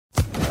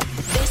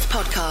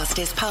podcast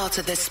is part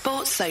of the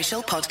Sports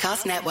Social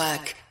Podcast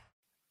Network.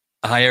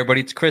 Hi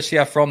everybody, it's Chris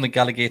here from the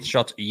Gallagher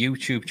Shots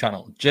YouTube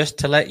channel. Just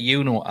to let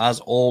you know, as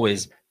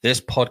always,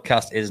 this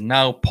podcast is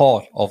now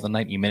part of the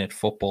 90-Minute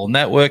Football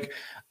Network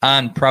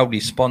and proudly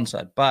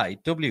sponsored by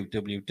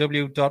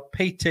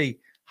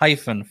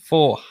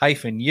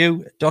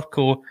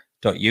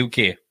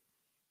www.pt-4-u.co.uk.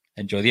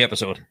 Enjoy the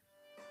episode.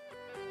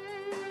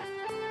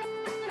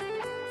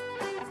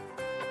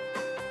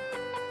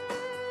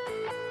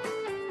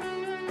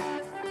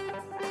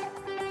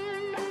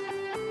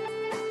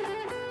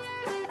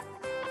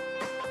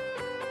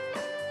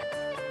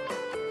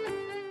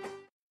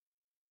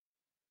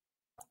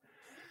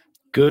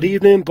 Good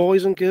evening,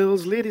 boys and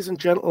girls, ladies and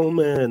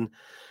gentlemen.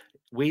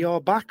 We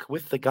are back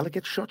with the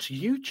Gallagher Shots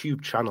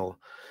YouTube channel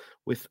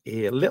with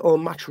a little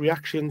match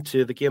reaction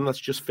to the game that's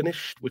just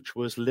finished, which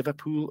was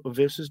Liverpool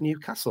versus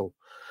Newcastle.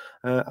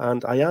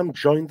 And I am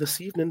joined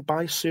this evening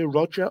by Sir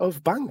Roger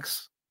of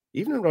Banks.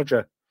 Evening,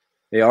 Roger.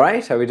 You all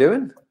right? How are we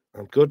doing?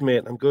 I'm good,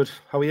 mate. I'm good.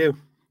 How are you?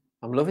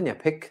 I'm loving your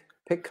pick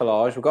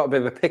collage. We've got a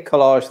bit of a pick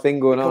collage thing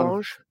going on.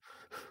 Collage?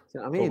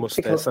 You know what I mean?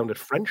 Almost sounded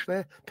French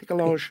there.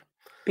 Picolage.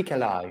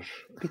 Picolage.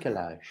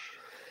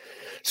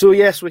 So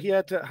yes, we're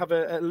here to have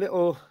a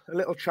little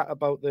chat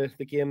about the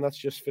game that's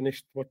just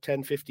finished,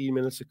 10-15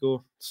 minutes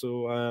ago.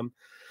 So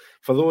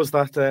for those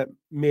that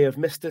may have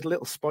missed it,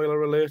 little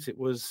spoiler alert, it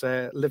was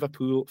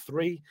Liverpool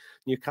 3,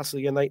 Newcastle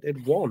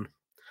United 1.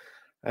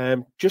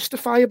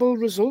 Justifiable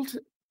result,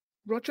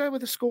 Roger,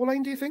 with the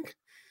scoreline, do you think?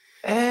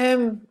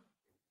 I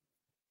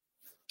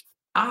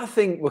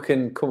think we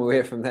can come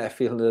away from there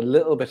feeling a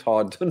little bit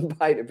hard done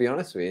by, to be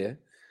honest with you.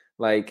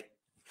 Like,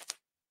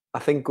 I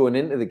think going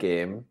into the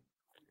game,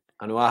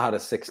 I know I had a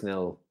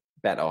 6-0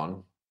 bet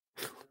on.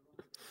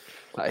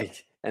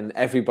 And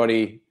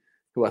everybody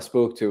who I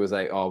spoke to was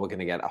like, oh, we're going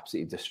to get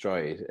absolutely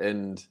destroyed.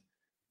 And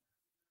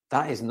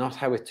that is not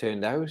how it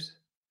turned out.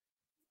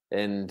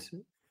 And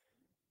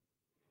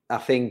I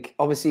think,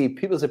 obviously,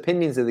 people's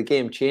opinions of the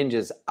game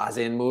changes as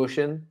in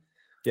motion.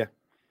 Yeah.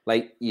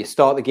 Like, you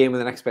start the game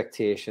with an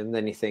expectation,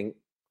 then you think,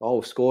 oh,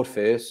 we scored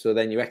first, so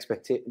then you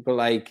expect it. But,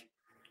 like,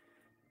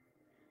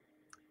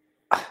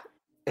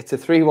 it's a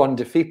 3-1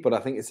 defeat, but I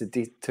think it's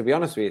to be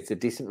honest with you, it's a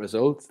decent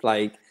result.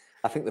 Like,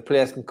 I think the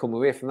players can come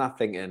away from that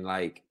thinking,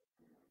 like,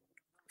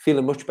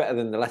 feeling much better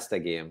than the Leicester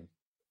game.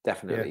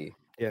 Definitely.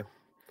 Yeah.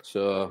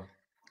 So,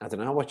 I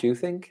don't know. What do you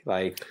think?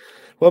 Like,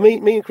 well, me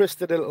and Chris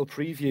did a little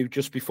preview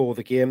just before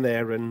the game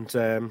there, and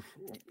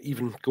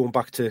even going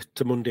back to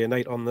Monday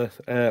night on the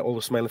All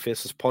the Smiling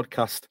Faces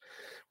podcast,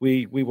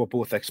 we were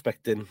both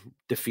expecting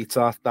defeats.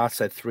 I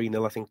said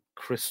 3-0. I think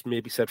Chris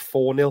maybe said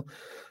 4-0.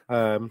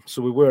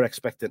 So we were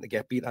expecting to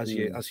get beat, as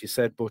you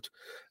said. But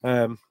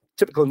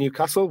typical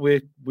Newcastle,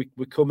 we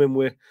come in,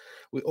 we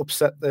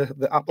upset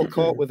the apple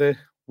cart with a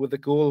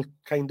goal,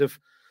 kind of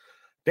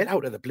bit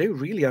out of the blue,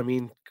 really. I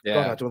mean,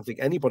 God, I don't think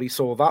anybody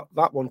saw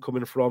that one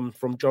coming from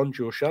John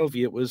Joe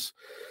Shelby. It was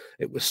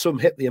some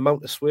hit, the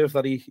amount of swerve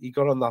that he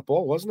got on that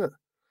ball, wasn't it?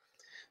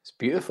 It's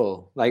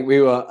beautiful. Like, we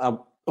were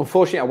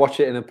unfortunately, I watched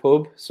it in a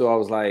pub, so I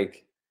was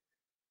like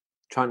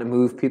trying to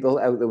move people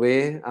out of the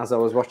way as I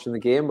was watching the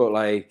game. But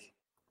like,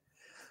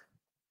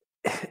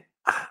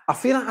 I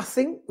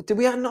think, did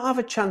we not have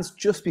a chance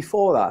just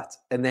before that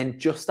and then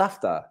just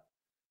after?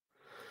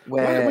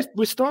 Well,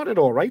 we started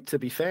all right, to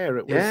be fair.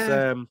 It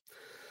was.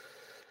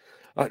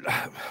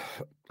 I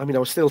mean, I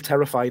was still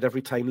terrified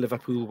every time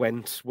Liverpool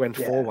went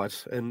forward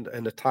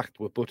and attacked.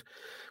 But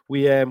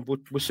we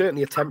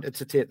certainly attempted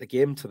to take the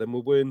game to them.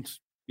 We weren't,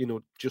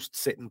 just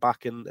sitting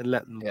back and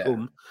letting them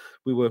come.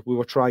 We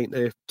were trying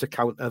to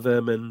counter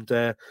them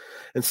and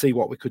see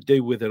what we could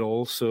do with it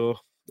all. So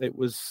it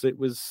was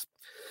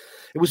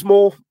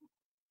more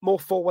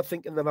forward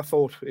thinking than I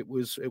thought it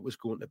was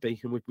going to be,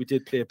 and we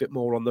did play a bit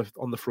more on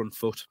the front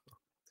foot.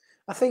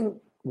 I think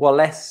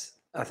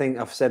I think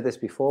I've said this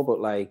before, but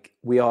like,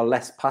 we are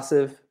less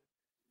passive.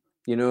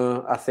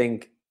 I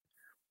think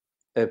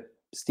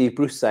Steve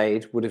Bruce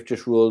side would have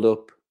just rolled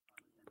up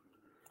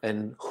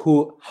and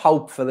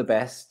hope for the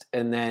best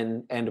and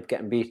then end up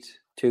getting beat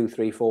 2,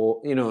 3,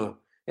 4.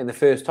 In the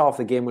first half,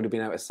 the game would have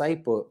been out of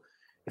sight. But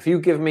if you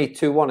give me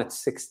 2-1 at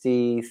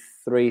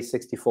 63,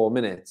 64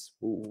 minutes,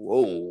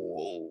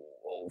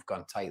 we've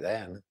gone tight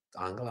there in the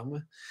angle, haven't we?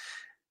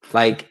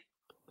 Like,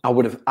 I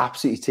would have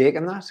absolutely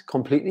taken that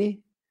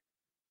completely.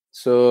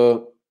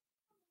 So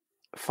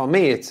for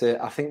me,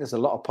 I think there's a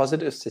lot of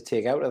positives to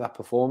take out of that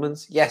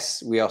performance.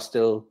 Yes, we are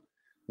still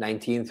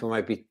 19th. We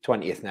might be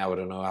 20th now. I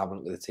don't know. I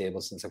haven't looked at the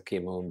table since I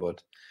came home,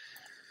 but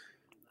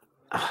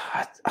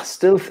I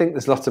still think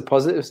there's lots of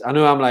positives. I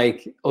know I'm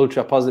like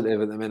ultra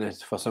positive at the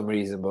minute for some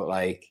reason, but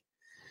like,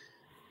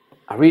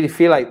 I really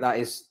feel like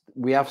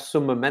we have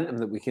some momentum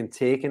that we can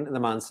take into the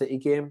Man City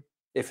game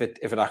if it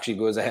actually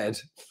goes ahead.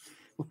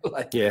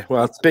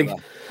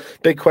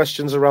 Big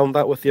questions around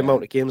that with the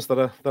amount of games that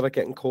are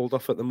getting called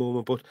off at the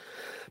moment. But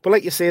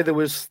like you say, there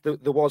was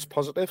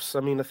positives.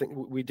 I mean, I think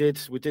we did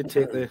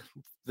take the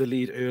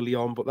lead early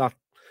on, but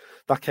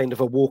that kind of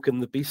awoken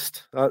the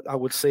beast, I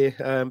would say,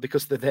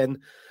 because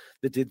they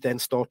they did then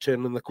start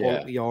turning the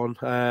quality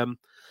on.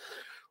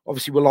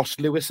 Obviously, we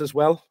lost Lewis as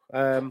well.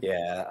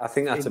 I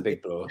think that's a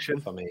big blow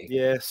for me.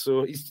 Yeah,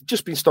 so he's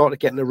just been starting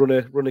to get in a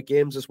run of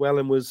games as well,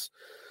 and was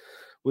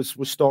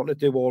starting to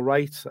do all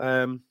right.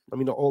 I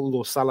mean,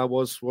 although Salah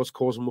was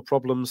causing more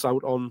problems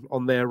out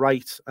on their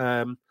right,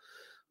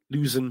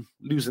 losing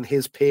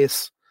his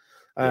pace,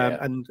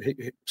 and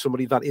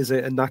somebody that is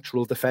a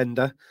natural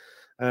defender,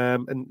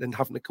 and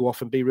having to go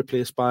off and be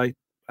replaced by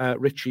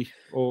Richie,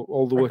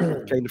 although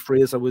kind of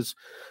Fraser was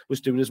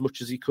doing as much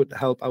as he could to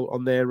help out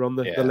on there on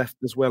the left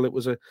as well. It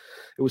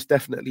was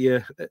definitely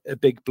a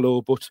big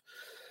blow. But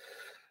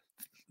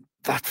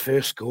that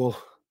first goal,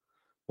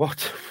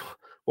 what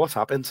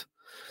happened?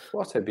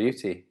 What a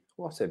beauty!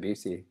 What a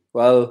beauty!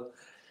 Well,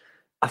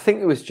 I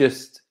think it was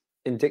just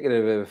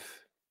indicative of,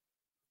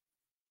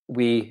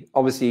 we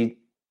obviously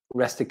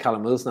rested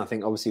Callum Wilson, I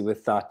think, obviously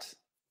with that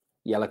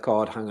yellow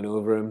card hanging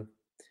over him,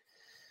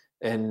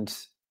 and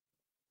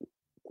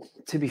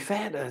to be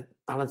fair to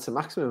Alan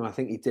Saint-Maximin, I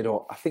think he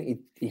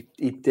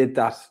did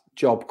that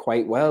job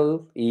quite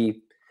well.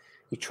 He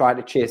tried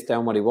to chase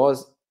down what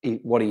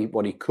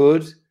he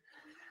could.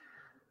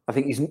 I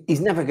think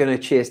he's never going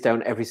to chase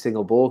down every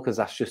single ball because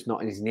that's just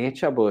not in his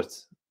nature. But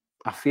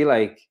I feel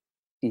like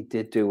he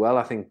did do well.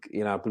 I think,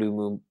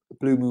 Blue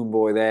Moon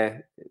Boy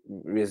there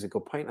raised a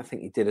good point. I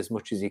think he did as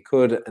much as he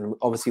could, and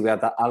obviously we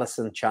had that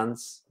Alisson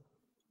chance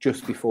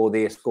just before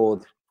they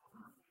scored.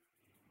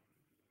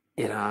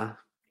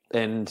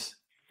 And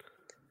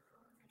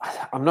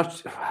I'm not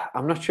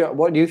sure.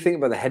 What do you think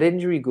about the head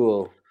injury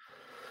goal?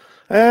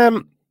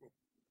 I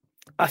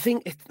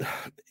think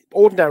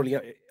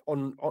ordinarily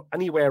on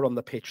anywhere on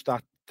the pitch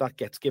that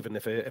gets given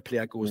if a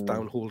player goes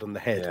down holding the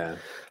head. Yeah.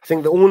 I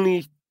think the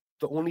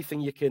only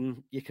thing you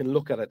can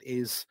look at it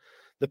is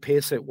the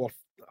pace at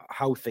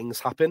how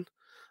things happen.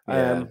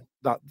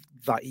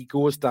 That he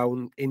goes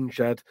down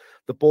injured,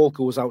 the ball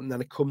goes out, and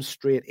then it comes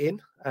straight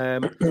in.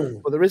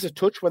 But there is a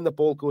touch when the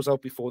ball goes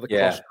out before the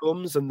cross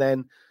comes, and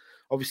then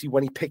obviously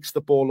when he picks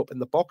the ball up in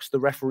the box, the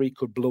referee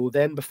could blow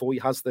then before he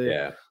has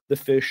the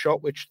first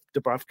shot, which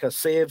Dubravka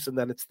saves, and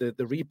then it's the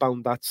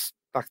rebound that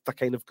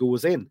kind of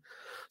goes in.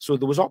 So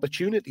there was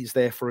opportunities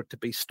there for it to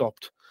be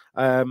stopped.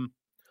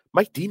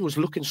 Mike Dean was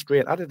looking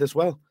straight at it as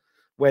well.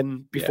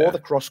 When before the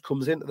cross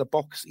comes into the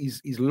box,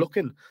 he's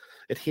looking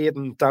at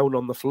Hayden down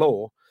on the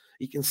floor.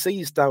 You can see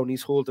he's down,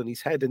 he's holding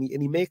his head, and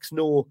he makes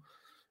no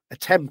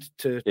attempt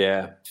to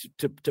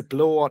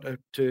blow or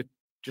to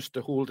just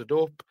to hold it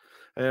up.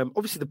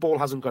 Obviously, the ball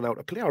hasn't gone out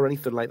of play or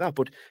anything like that,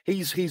 but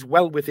he's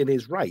well within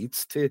his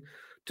rights to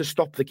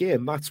stop the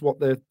game. That's what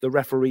the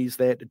referee's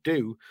there to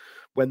do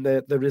when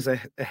there is a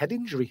head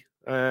injury.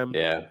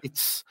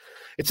 It's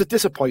a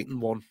disappointing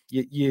one.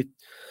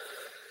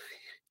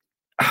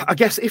 I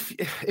guess if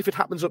it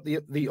happens up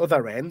the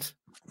other end,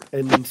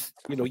 and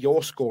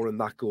you're scoring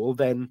that goal,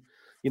 then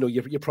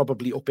you're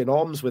probably up in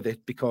arms with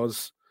it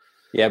because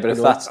but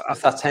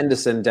if that's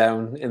Henderson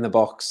down in the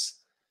box,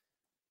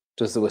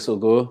 does the whistle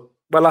go?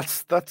 Well,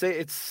 that's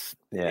it.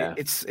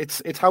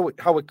 It's how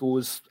it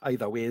goes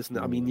either way, isn't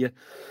it? I mean,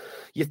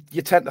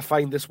 you tend to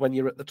find this when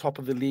you're at the top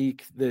of the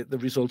league, the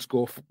results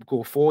go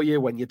for you.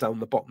 When you're down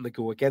the bottom, they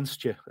go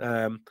against you.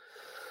 And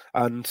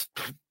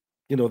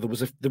there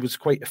was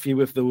quite a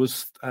few of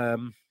those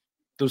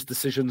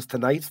decisions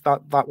tonight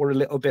that were a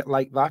little bit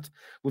like that.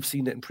 We've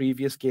seen it in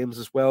previous games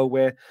as well,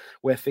 where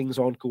things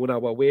aren't going our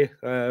way.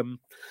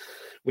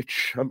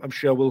 Which I'm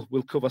sure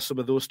we'll cover some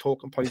of those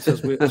talking points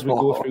as we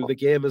go through the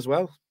game as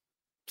well.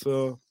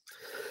 So,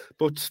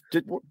 but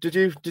did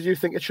you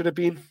think it should have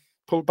been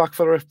pulled back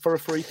for a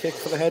free kick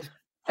for the head?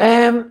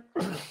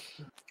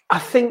 I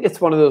think it's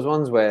one of those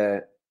ones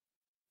where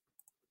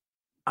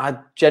I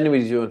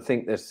genuinely don't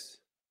think that,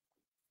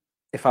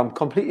 if I'm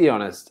completely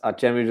honest, I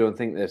genuinely don't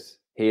think that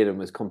Hayden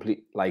was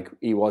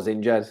he was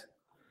injured.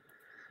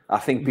 I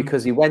think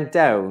because he went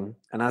down,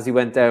 and as he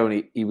went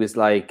down, he was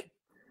like,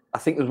 I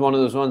think it was one of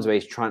those ones where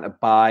he's trying to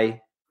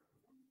buy.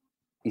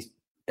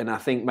 And I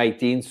think Mike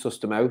Dean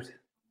sussed him out,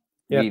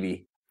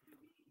 really.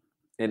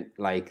 And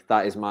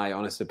that is my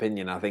honest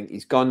opinion. I think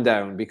he's gone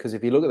down because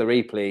if you look at the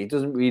replay, he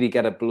doesn't really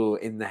get a blow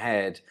in the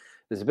head.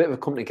 There's a bit of a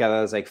come together.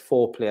 There's like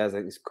four players,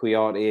 like this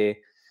Kouyaté,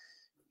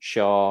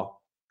 Shaw,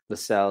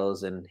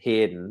 Lascelles, and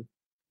Hayden.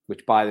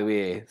 Which, by the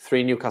way,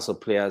 3 Newcastle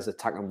players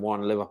attacking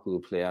 1 Liverpool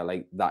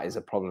player, that is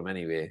a problem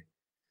anyway.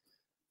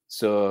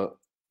 So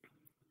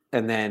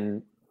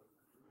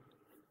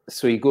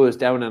he goes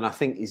down, and I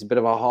think he's a bit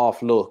of a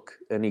half look,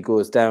 and he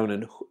goes down,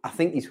 and I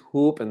think he's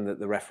hoping that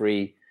the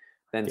referee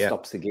then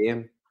stops the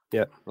game.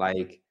 Yeah.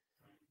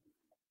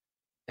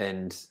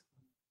 And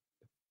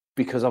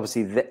because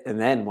obviously, and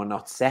then we're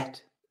not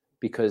set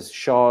because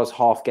Shaw's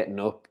half getting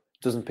up,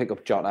 doesn't pick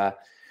up Jota.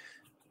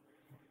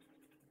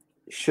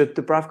 Should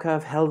Dubravka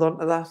have held on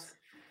to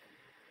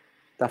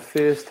that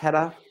first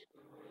header?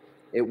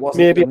 It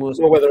wasn't maybe the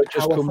most whether it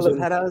just powerful comes of in.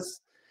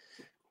 headers.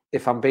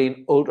 If I'm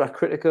being ultra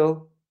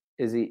critical,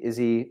 is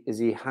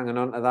he hanging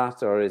on to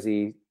that, or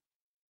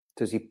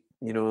does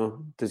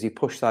he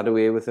push that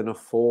away with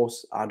enough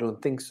force? I don't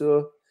think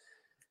so.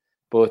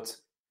 But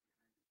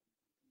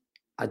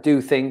I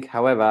do think,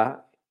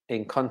 however,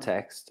 in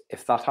context,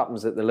 if that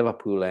happens at the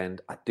Liverpool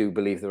end, I do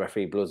believe the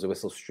referee blows the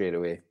whistle straight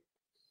away.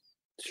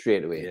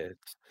 Yeah,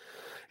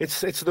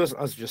 it's those,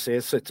 as you say,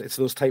 it's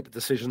those type of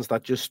decisions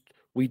that just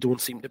we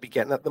don't seem to be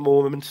getting at the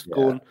moment,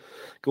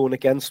 going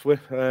against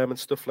with and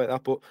stuff like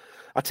that. But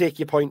I take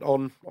your point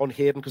on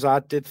Hayden, because I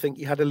did think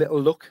he had a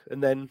little look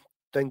and then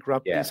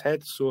grabbed his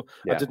head. So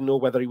I didn't know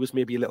whether he was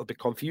maybe a little bit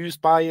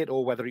confused by it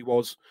or whether he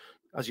was,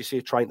 as you say,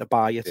 trying to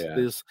buy it.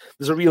 There's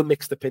a real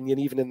mixed opinion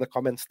even in the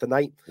comments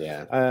tonight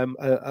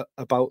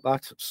about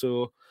that.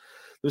 So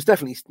there's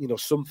definitely,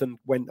 something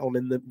went on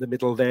in the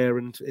middle there,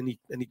 and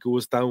he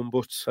goes down.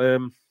 But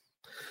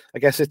I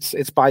guess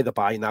it's by the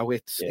by now.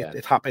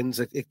 It happens.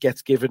 It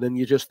gets given, and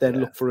you just then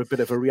look for a bit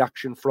of a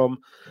reaction from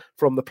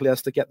the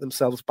players to get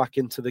themselves back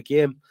into the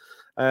game.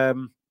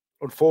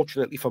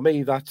 Unfortunately for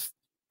me, that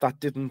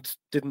didn't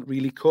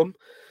really come.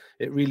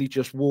 It really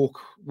just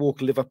woke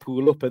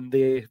Liverpool up, and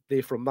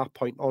they from that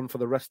point on for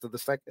the rest of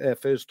the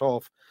first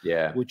half,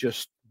 were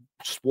just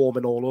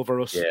swarming all over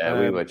us.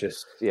 We were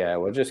just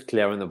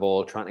clearing the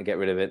ball, trying to get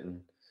rid of it,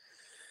 and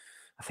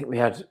I think we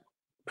had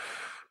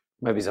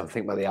maybe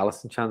something about the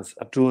Alisson chance.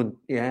 I don't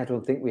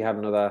think we had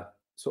another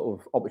sort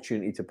of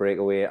opportunity to break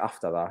away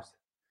after that.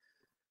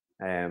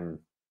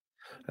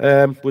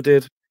 We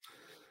did.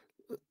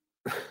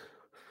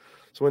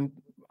 So when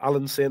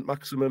Alan St.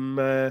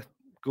 Maximum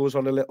goes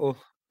on a little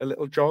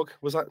jog,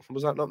 was that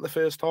not in the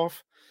first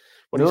half?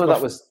 No,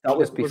 that was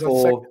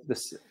before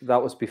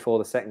that was before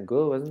the second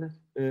goal, wasn't it?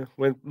 Yeah,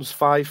 when it was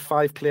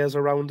five players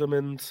around him,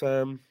 and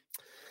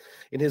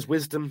in his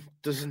wisdom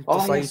doesn't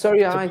decide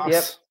to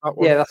pass that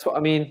one. Yeah, that's what I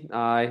mean.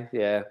 And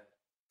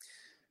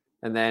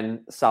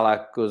then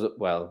Salah goes up.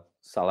 Well,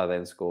 Salah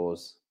then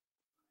scores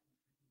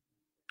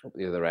up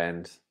the other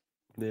end.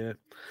 Yeah.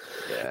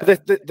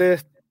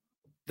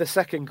 The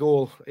second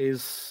goal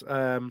is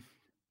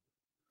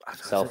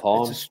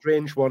self-harm. It's a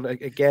strange one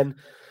again.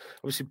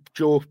 Obviously,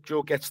 Joe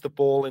gets the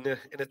ball in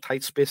a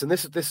tight space, and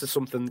this is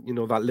something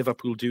that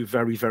Liverpool do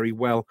very, very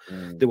well.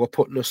 They were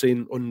putting us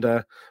in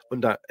under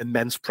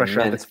immense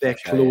pressure. Their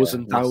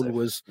closing down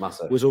was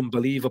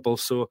unbelievable.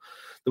 So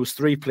there was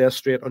 3 players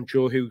straight on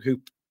Joe, who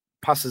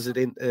passes it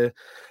into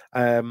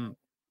John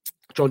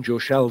Joe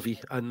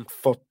Shelvey, and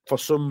for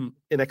some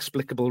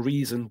inexplicable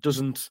reason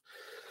doesn't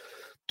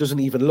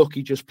even look.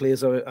 He just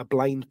plays a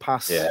blind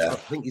pass. I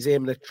think he's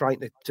aiming at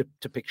trying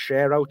to pick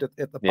Cher out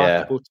at the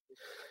back, but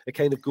it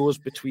kind of goes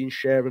between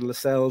Cher and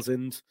Lascelles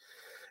and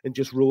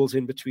just rolls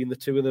in between the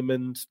two of them,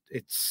 and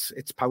it's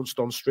pounced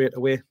on straight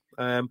away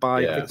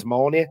by I think it's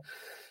Marnie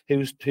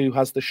who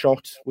has the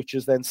shot, which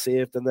is then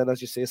saved, and then,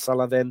 as you say,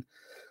 Salah then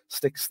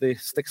sticks the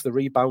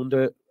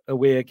rebounder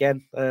away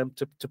again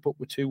to put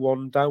with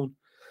 2-1 down.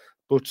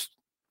 But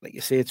like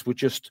you say, we're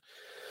just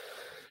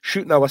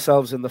shooting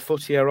ourselves in the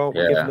foot here, aren't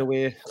we? Giving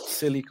away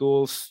silly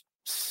goals,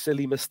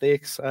 silly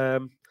mistakes.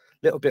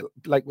 Little bit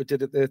like we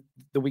did at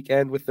the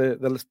weekend with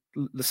the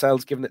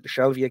Lascelles giving it to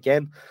Shelvey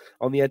again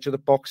on the edge of the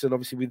box, and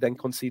obviously we then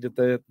conceded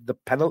the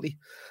penalty.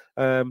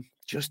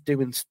 Just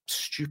doing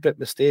stupid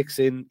mistakes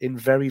in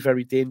very,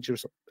 very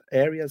dangerous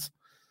areas.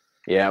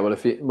 Yeah,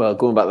 well,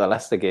 going back to the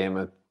Leicester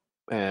game,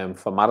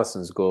 for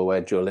Maddison's goal,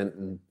 where Joe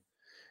Linton,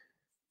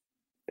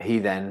 he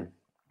then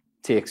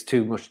takes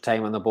too much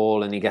time on the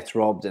ball and he gets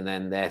robbed, and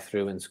then they're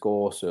through and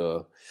score.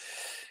 So,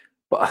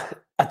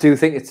 but I do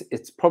think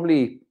it's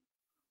probably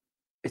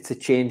a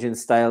change in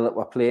style that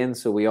we're playing.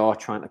 So we are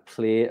trying to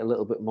play a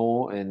little bit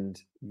more,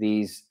 and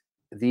these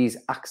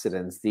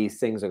accidents, these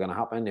things are going to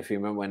happen. If you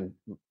remember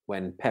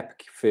when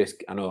Pep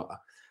first, I know,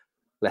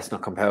 let's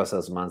not compare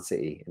ourselves to Man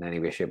City in any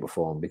way, shape or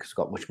form, because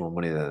we've got much more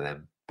money than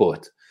them.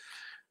 But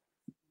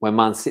when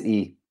Man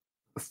City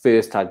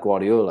first had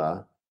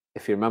Guardiola,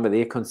 if you remember,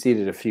 they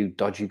conceded a few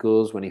dodgy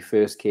goals when he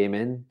first came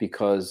in,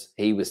 because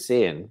he was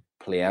saying,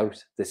 play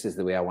out. This is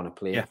the way I want to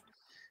play. Yeah.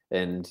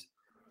 And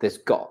there's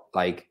got,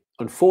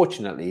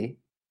 unfortunately,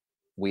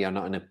 we are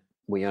not in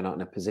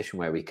a position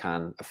where we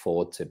can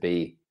afford to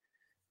be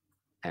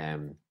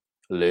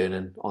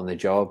learning on the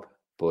job,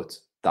 but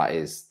that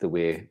is the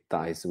way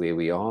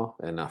we are.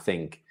 And I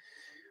think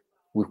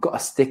we've got to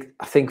stick.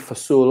 I think for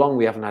so long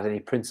we haven't had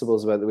any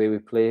principles about the way we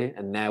play,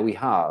 and now we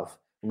have.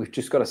 And we've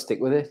just got to stick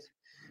with it.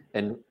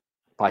 And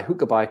by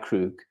hook or by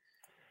crook,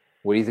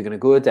 we're either going to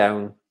go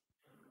down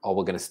or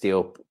we're going to stay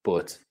up,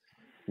 but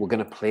we're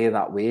going to play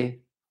that way.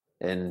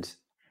 And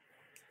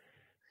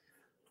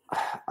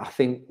I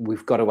think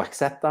we've got to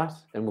accept that,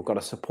 and we've got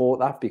to support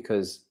that,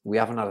 because we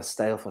haven't had a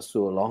style for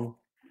so long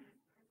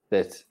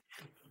that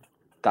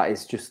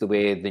is just the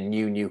way the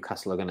new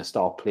Newcastle are going to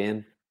start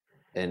playing.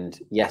 And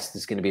yes,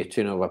 there's going to be a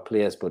turnover of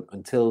players, but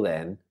until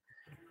then,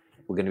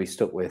 we're going to be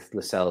stuck with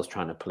Lascelles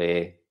trying to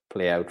play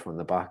out from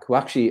the back. Who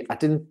actually, I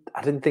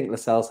didn't think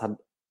Lascelles had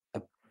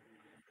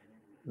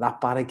that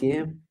bad a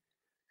game.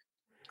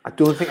 I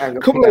don't think I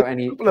could pick out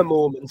any couple of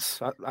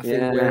moments. I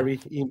think where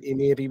he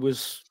maybe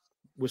was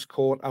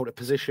caught out of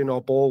position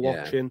or ball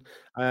watching.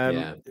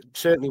 It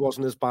certainly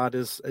wasn't as bad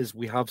as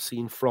we have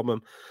seen from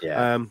him.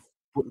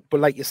 But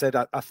like you said,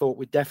 I thought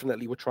we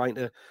definitely were trying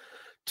to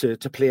to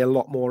play a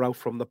lot more out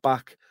from the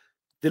back.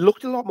 They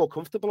looked a lot more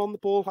comfortable on the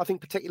ball. I think,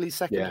 particularly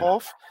second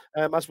half,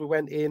 as we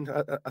went in.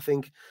 I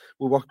think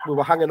we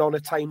were hanging on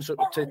at times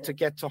to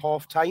get to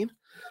half time,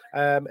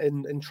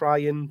 and try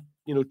and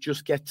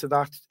just get to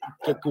that,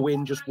 go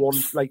in just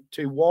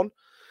 2-1.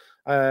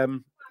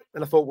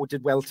 And I thought we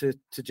did well to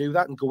do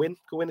that and go in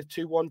at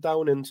 2-1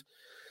 down. And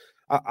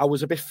I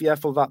was a bit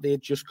fearful that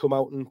they'd just come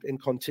out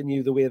and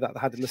continue the way that they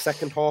had in the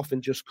second half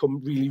and just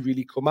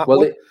really come at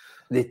Well,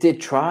 they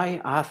did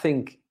try. I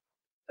think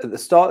at the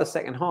start of the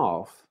second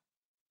half,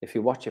 if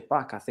you watch it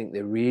back, I think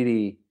they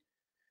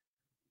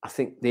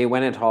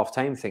went at half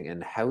time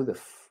thinking, how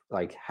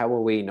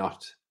are we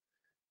not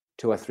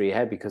 2 or 3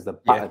 ahead, because the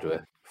battered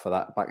were for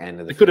that back end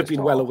of the. They could have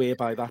been well away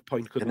by that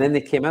point, couldn't they? And then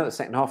they came out the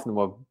second half and they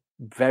were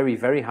very,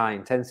 very high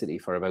intensity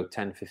for about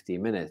 10-15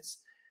 minutes.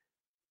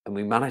 And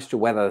we managed to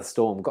weather the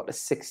storm, got to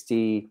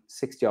 60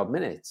 odd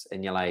minutes.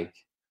 And you're like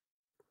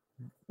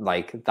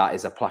that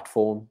is a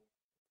platform.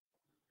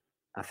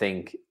 I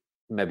think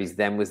maybe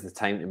then was the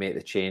time to make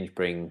the change,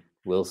 bring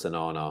Wilson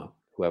on or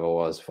whoever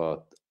was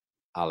for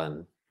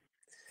Alan.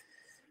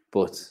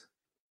 But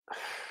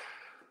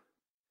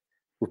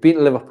we've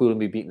beaten Liverpool and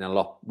we've beaten a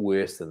lot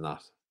worse than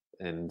that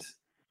and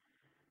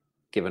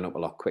given up a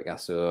lot quicker.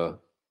 So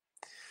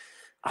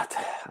I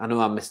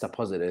know I'm Mr.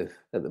 Positive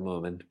at the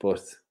moment,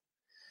 but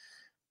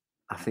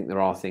I think there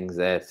are things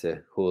there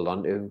to hold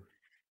on to.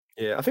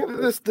 Yeah, I think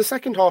the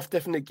second half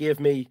definitely gave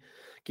me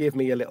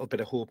a little bit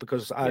of hope,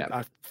 because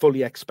I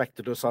fully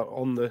expected us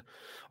on the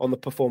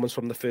performance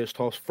from the first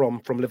half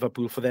from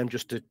Liverpool for them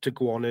just to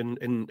go on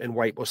and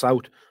wipe us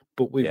out.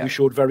 But we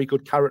showed very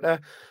good character,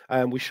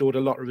 and we showed a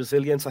lot of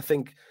resilience. I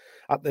think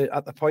at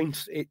the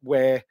point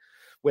where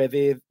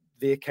they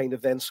kind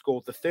of then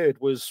scored the third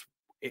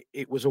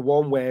it was a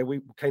one where we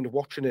were kind of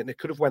watching it and it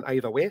could have went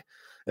either way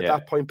at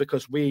that point,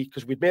 because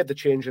we'd made the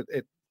change.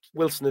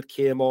 Wilson had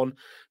came on.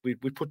 We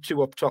put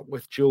 2 up top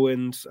with Joe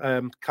and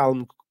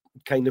Callum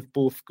kind of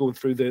both going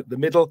through the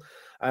middle,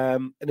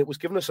 and it was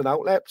giving us an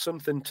outlet,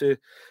 something to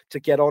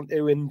get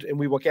onto, and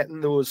we were getting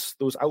those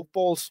out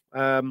balls.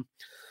 But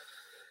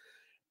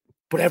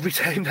every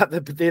time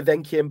that they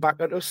then came back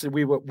at us, it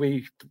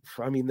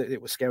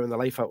was scaring the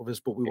life out of us,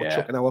 but we were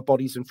chucking our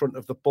bodies in front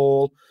of the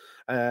ball.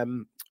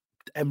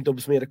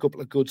 M-Dubs made a couple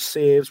of good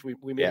saves. We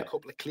made a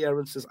couple of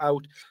clearances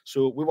out.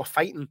 So we were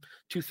fighting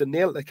tooth and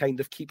nail to kind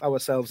of keep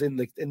ourselves in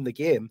the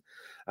game.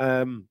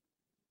 And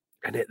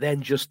it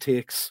then just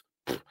takes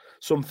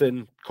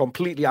something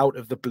completely out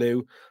of the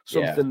blue.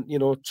 Something,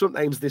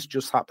 sometimes this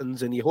just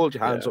happens and you hold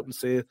your hands up and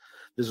say,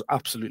 there's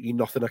absolutely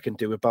nothing I can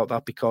do about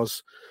that,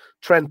 because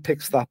Trent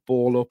picks that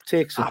ball up,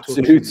 takes it,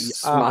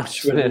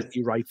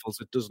 absolutely rifles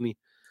it, doesn't he?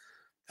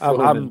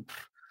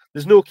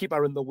 There's no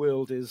keeper in the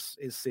world is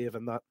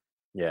saving that.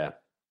 Yeah.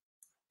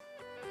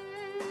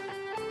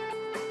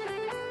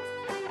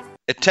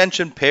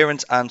 Attention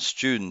parents and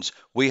students,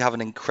 we have an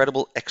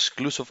incredible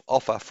exclusive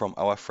offer from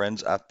our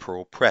friends at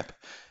Pro Prep.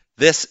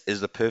 This is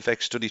the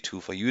perfect study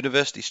tool for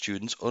university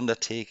students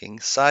undertaking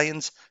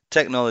science,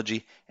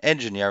 technology,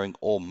 engineering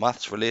or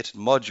maths related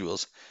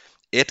modules.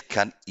 It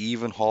can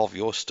even halve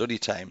your study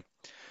time.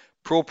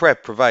 Pro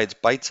Prep provides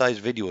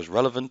bite-sized videos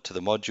relevant to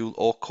the module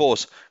or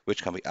course,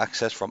 which can be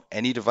accessed from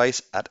any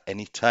device at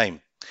any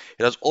time.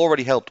 It has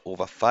already helped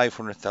over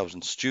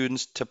 500,000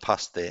 students to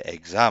pass their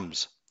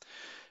exams.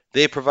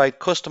 They provide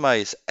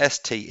customized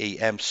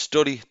STEM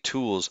study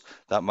tools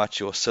that match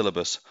your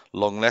syllabus.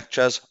 Long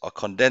lectures are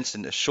condensed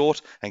into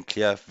short and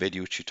clear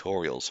video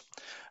tutorials.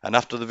 And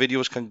after the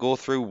videos can go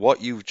through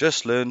what you've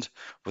just learned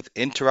with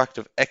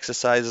interactive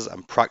exercises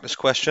and practice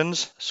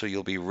questions, so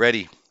you'll be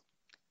ready.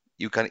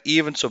 You can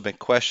even submit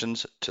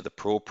questions to the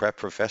Pro Prep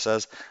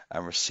professors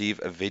and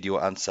receive a video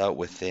answer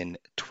within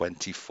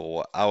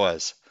 24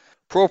 hours.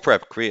 Pro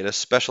Prep created a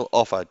special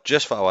offer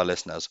just for our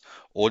listeners.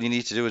 All you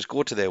need to do is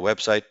go to their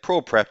website,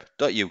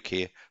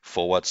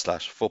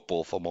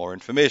 proprep.uk/football for more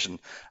information.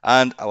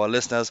 And our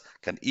listeners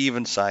can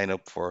even sign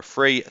up for a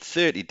free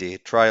 30-day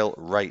trial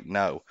right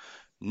now.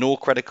 No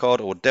credit card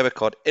or debit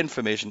card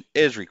information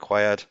is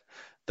required.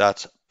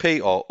 That's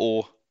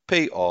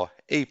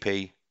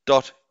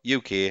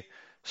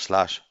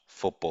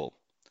proprep.uk/football.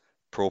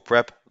 Pro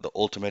Prep, the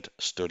ultimate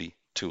study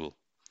tool.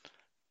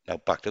 Now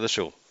back to the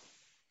show.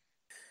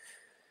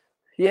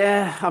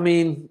 Yeah, I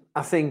mean,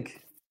 I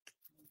think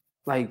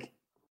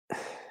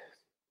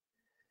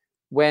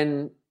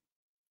when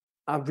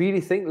I really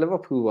think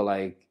Liverpool were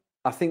I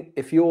think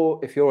if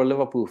you're a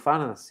Liverpool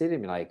fan in the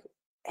stadium, you're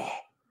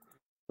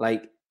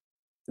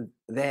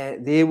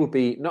they would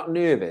be not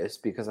nervous,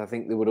 because I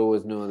think they would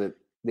always know that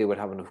they would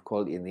have enough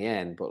quality in the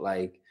end. But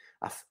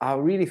I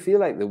really feel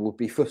like they would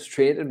be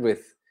frustrated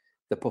with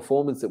the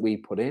performance that we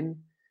put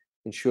in,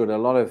 and showed a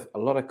lot of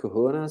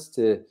cojones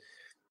to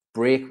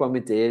break when we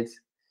did.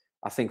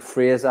 I think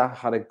Fraser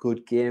had a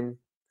good game.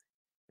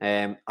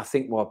 I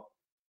think we're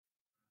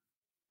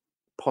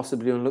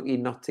possibly unlucky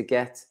not to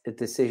get a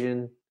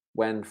decision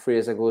when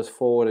Fraser goes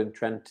forward and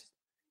Trent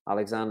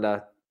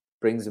Alexander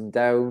brings him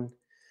down.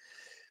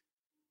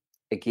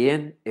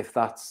 Again, if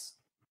that's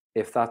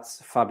if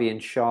that's Fabian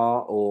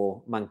Schär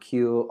or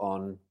Mankiw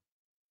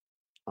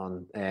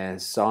on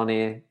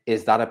Sane,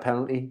 is that a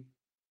penalty?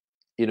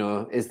 You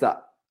know, is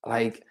that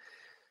like?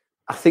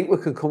 I think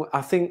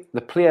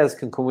the players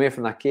can come away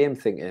from that game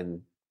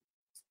thinking,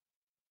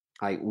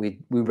 like, we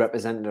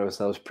represented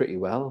ourselves pretty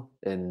well,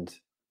 and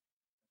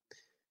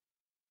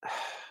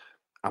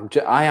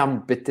I am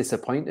a bit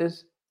disappointed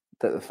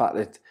that the fact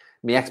that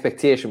my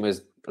expectation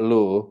was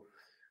low,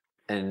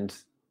 and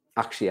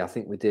actually I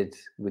think we did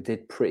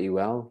pretty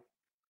well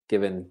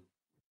given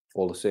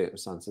all the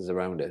circumstances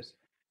around it.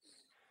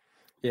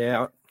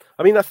 Yeah,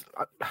 I mean, I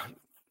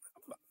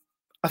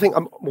think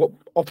I'm more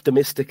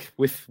optimistic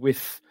with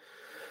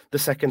the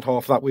second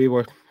half, that we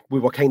were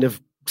kind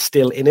of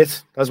still in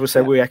it. As we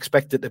said, we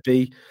expected to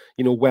be,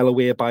 you know, well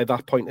away by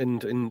that point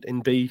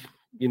and be,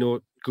 you know,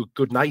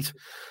 good night.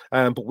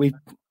 But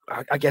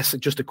I guess,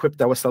 just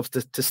equipped ourselves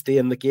to stay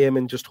in the game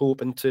and just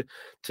hoping to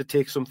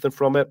take something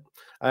from it.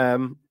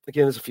 Again,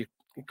 there's a few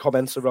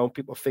comments around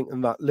people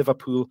thinking that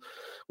Liverpool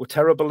were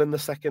terrible in the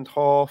second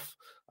half.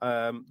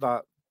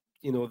 That,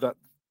 you know, that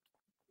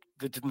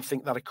they didn't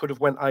think that it could have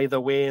went either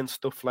way and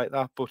stuff like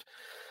that. But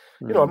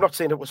you know, I'm not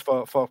saying it was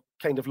for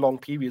kind of long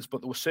periods, but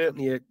there was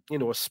certainly a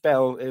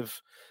spell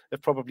of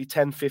probably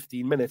 10,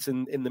 15 minutes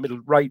in the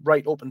middle,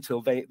 right up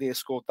until they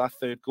scored that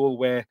third goal,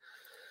 where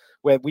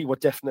we were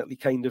definitely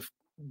kind of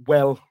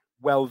well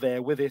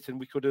there with it, and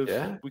we could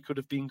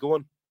have been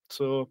going.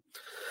 So,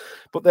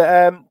 but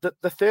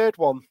the third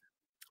one,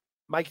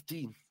 Mike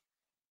Dean,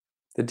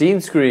 the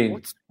Dean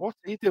screen. What's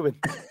he doing?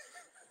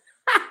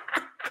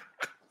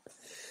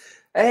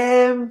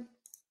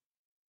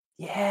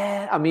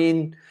 Yeah, I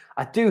mean,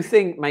 I do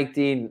think Mike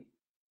Dean,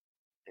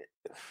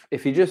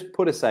 if you just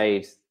put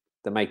aside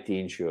the Mike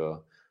Dean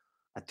show,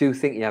 I do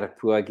think he had a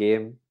poor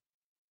game.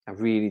 I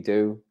really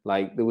do.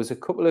 Like, there was a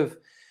couple of,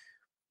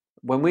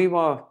 when we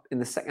were in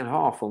the second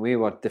half, when we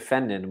were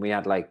defending, we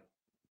had like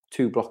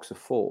 2 blocks of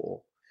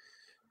 4,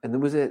 and there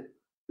was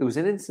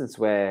an instance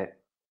where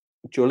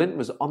Joe Linton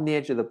was on the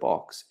edge of the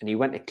box and he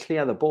went to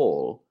clear the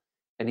ball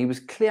and he was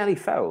clearly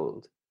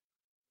fouled.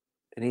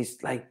 And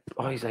he's like,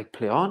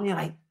 play on. You're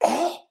like,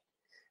 eh?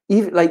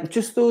 Even like,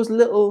 just those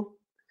little,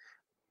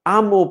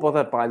 I'm more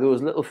bothered by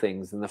those little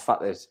things than the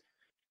fact that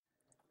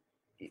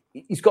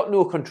he's got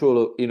no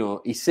control. You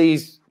know, he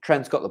sees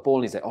Trent's got the ball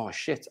and he's like, oh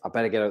shit, I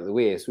better get out of the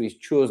way. So he's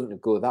chosen to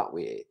go that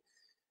way.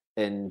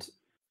 And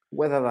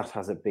whether that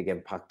has a big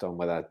impact on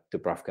whether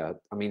Dubravka,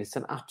 I mean, it's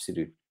an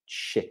absolute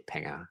shit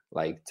pinger,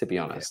 like, to be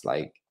honest,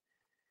 like,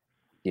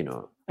 you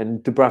know,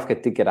 and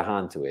Dubravka did get a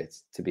hand to it,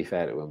 to be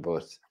fair to him,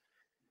 but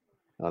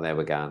oh, there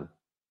we go.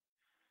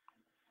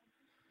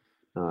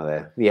 Oh,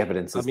 there. The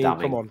evidence is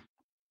damning. Come on.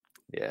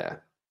 Yeah.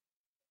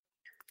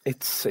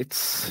 It's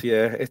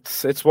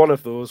one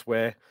of those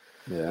where,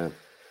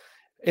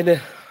 it's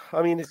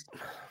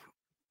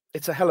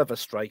a hell of a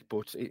strike,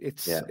 but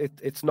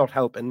it's not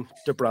helping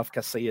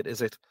Dubravka see it,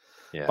 is it?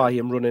 Yeah. By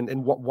him running,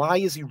 and why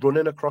is he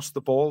running across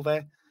the ball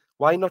there?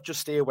 Why not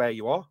just stay where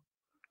you are?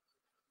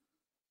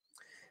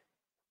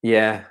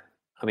 Yeah.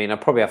 I mean, I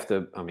probably have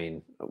to. I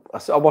mean,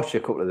 I watched a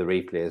couple of the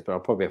replays, but I'll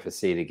probably have to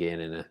see it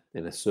again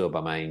in a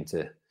sober mind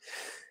to.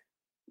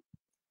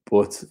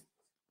 But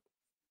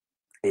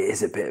it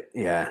is a bit,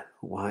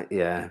 why?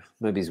 Yeah,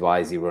 maybe why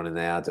is he running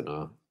there? I don't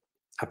know.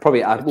 I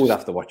would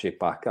have to watch it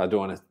back. I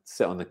don't want to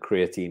sit on the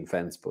creatine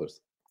fence, but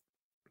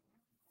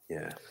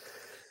yeah,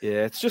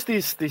 it's just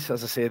these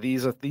as I say,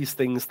 these are these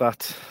things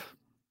that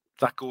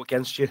go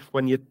against you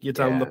when you're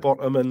down the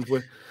bottom, and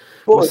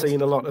we're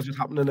seeing a lot of it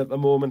happening at the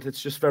moment.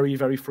 It's just very,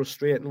 very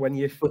frustrating when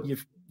you've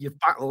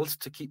battled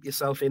to keep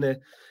yourself in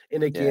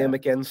a game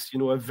against, you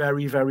know, a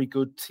very, very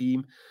good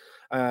team.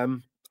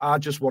 I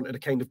just wanted to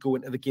kind of go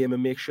into the game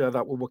and make sure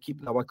that we were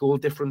keeping our goal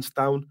difference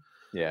down.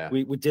 Yeah,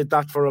 we did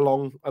that for a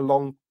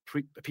long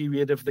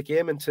period of the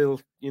game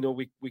until, you know,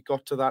 we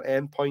got to that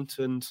end point,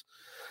 and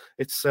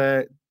it's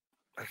I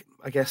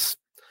guess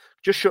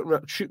just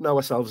shooting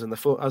ourselves in the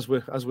foot, as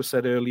we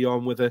said early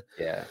on, with a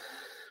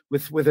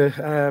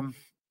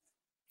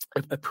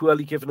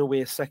poorly given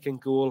away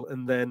second goal,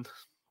 and then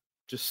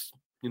just,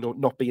 you know,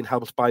 not being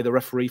helped by the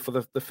referee for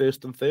the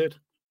first and third.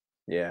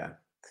 Yeah,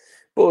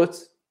 but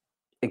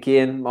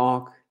again,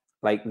 Mark,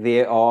 like,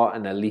 they are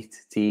an elite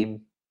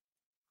team,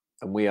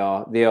 and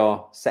they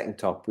are second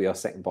top, we are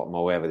second bottom,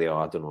 or wherever they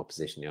are. I don't know what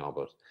position they are,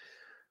 but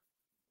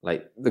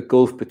like, the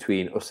gulf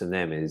between us and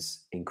them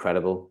is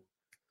incredible.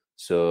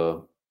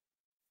 So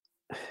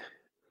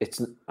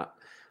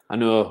I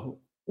know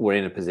we're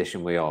in a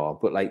position we are,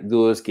 but like,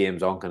 those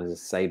games aren't going to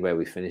decide where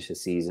we finish the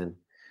season.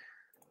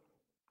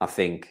 I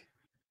think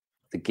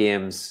the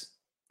games,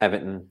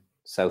 Everton,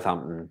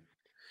 Southampton,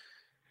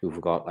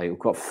 we've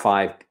got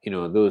 5, you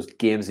know, those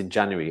games in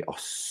January are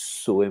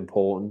so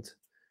important.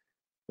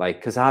 Like,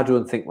 because I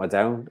don't think we're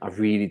down. I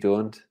really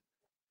don't.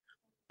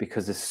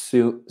 Because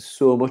there's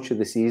so much of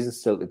the season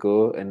still to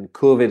go, and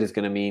COVID is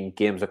going to mean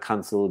games are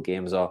cancelled,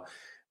 games are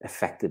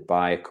affected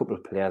by a couple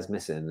of players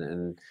missing,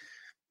 and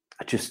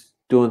I just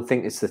don't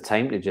think it's the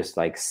time to just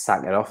like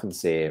sack it off and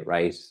say,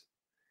 right,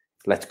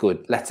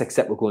 let's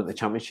accept we're going to the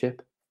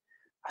Championship.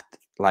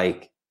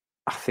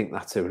 I think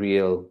that's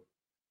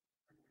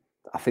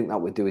I think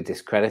that would do a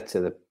discredit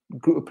to the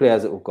group of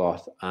players that we've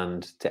got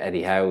and to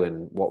Eddie Howe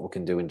and what we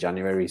can do in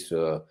January.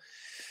 So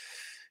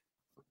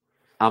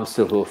I'm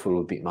still hopeful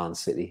we'll beat Man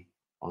City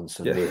on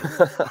Sunday.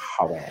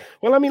 Yeah.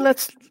 Well, I mean,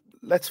 let's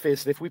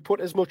face it. If we put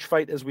as much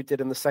fight as we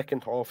did in the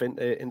second half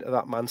into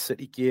that Man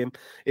City game,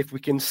 if we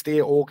can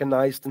stay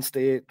organised and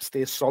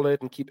stay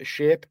solid and keep a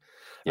shape,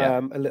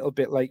 a little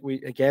bit like we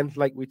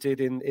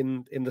did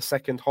in the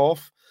second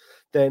half,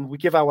 then we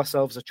give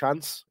ourselves a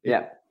chance.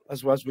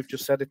 As we've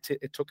just said,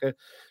 it took a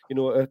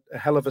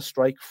hell of a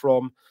strike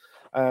from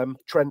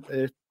Trent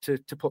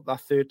to put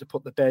that third, to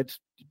put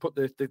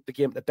the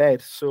game to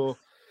bed. So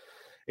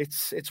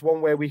it's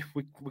one where we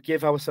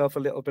give ourselves a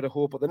little bit of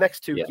hope. But the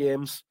next two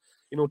games,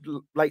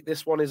 like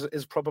this one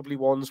is probably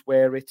ones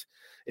where it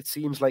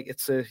seems like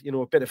it's a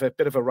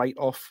bit of a write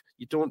off.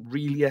 You don't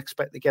really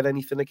expect to get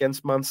anything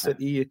against Man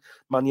City.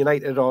 Man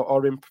United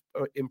are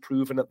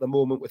improving at the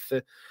moment with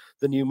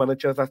the new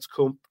manager that's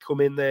come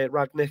in there,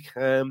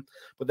 Ragnick.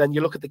 But then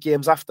you look at the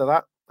games after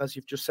that. As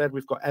you've just said,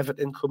 we've got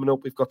Everton coming up.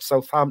 We've got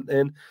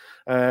Southampton.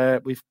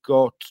 We've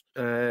got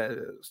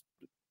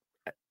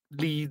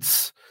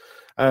Leeds,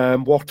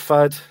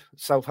 Watford,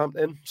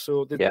 Southampton.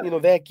 So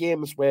they're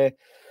games where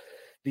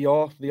they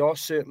are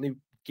certainly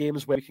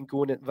games where we can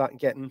go into that and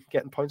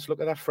getting points. Look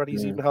at that,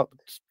 Freddie's even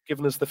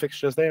given us the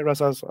fixtures there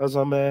as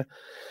I'm.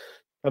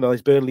 I know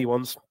these Burnley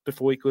ones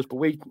before he goes, but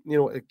we,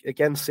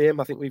 again, same.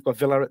 I think we've got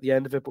Villa at the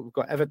end of it, but we've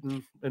got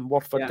Everton and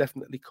Watford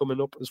definitely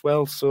coming up as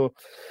well. So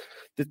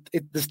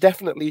there's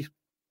definitely,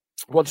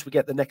 once we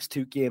get the next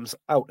two games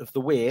out of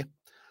the way,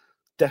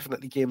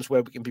 definitely games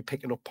where we can be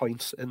picking up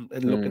points and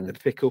looking to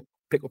pick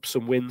up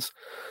some wins.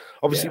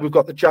 Obviously, we've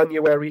got the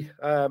January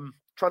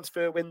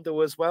transfer window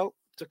as well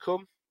to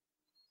come.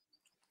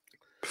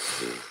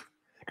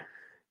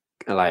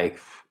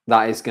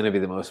 That is going to be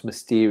the most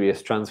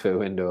mysterious transfer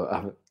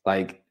window.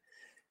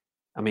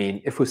 I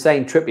mean, if we're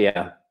saying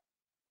Trippier,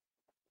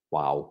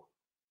 wow.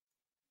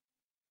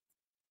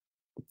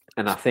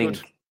 And I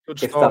think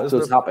good if that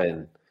does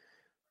happen,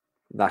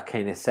 that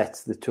kind of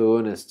sets the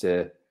tone as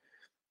to,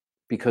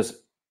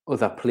 because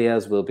other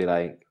players will be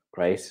like,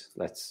 right,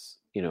 let's,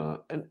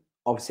 and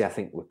obviously I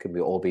think we can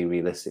all be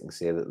realistic and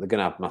say that they're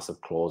going to have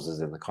massive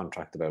clauses in the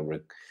contract about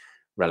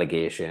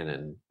relegation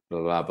and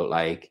blah, blah, blah.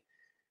 But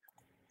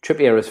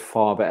Trippier is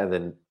far better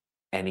than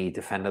any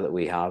defender that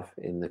we have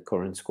in the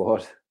current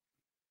squad.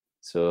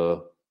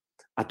 So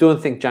I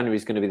don't think January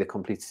is going to be the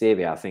complete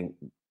saviour. I think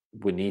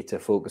we need to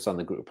focus on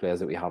the group of players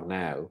that we have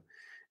now,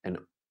 and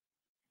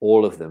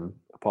all of them,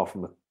 apart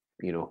from a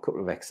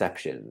couple of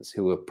exceptions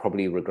who have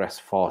probably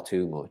regressed far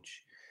too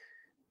much,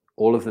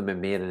 all of them have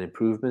made an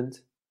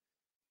improvement.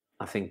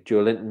 I think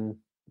Joe Linton,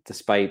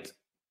 despite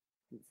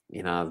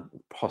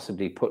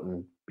possibly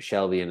putting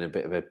Shelby in a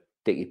bit of a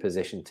dicky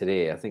position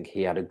today, I think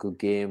he had a good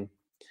game.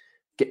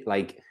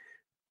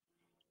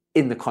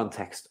 In the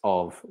context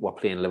of we're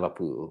playing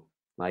Liverpool,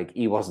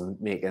 he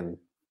wasn't making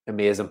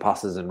amazing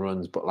passes and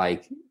runs, but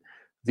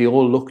they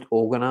all looked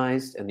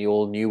organised and they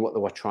all knew what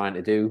they were trying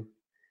to do.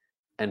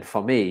 And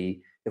for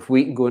me, if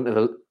we can go into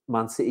the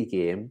Man City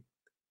game,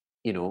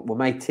 we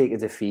might take a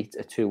defeat,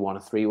 a 2-1, a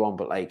 3-1,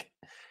 but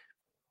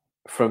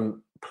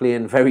from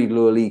playing very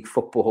low league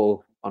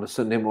football on a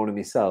Sunday morning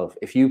myself,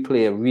 if you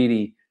play a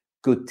really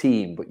good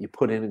team, but you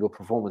put in a good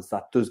performance,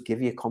 that does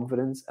give you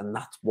confidence. And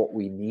that's what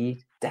we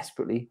need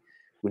desperately.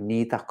 We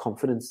need that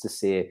confidence to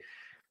say,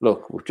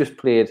 look, we've just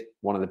played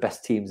one of the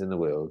best teams in the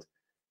world.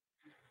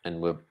 And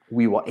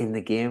we were in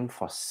the game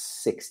for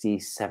 60,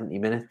 70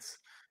 minutes.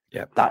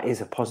 Yeah, that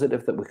is a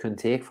positive that we can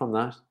take from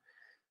that.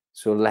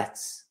 So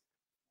let's,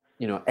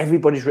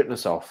 everybody's written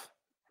us off.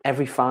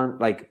 Every fan,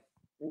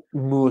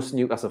 most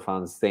Newcastle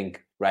fans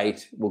think,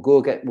 right, we'll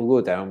go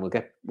down, we'll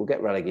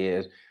get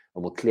relegated,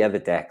 and we'll clear the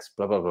decks,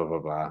 blah blah blah blah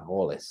blah,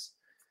 all this.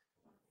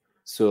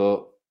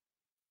 So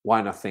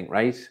why not think,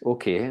 right?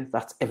 Okay,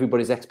 that's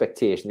everybody's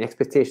expectation. The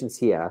expectation's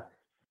here.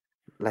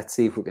 Let's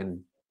see if we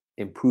can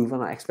improve on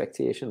that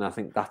expectation. I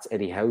think that's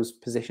Eddie Howe's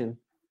position,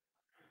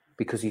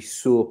 because he's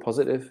so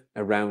positive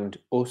around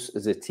us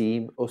as a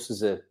team, us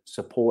as a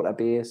supporter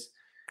base,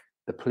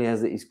 the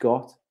players that he's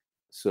got.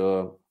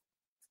 So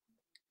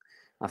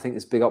I think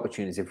there's big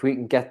opportunities. If we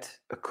can get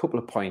a couple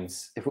of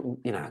points, if we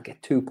can,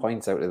 get 2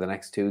 points out of the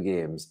next two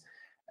games,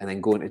 and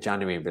then go into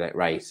January and be like,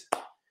 right,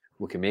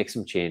 we can make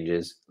some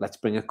changes. Let's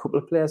bring a couple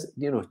of players,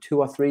 2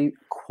 or 3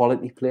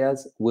 quality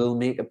players will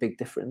make a big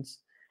difference,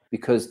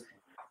 because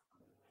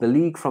the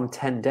league from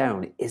 10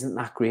 down isn't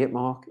that great,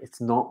 Mark.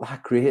 It's not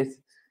that great.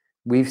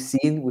 We've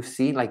seen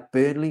like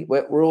Burnley.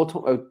 We're all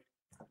talking about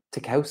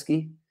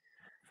Tarkowski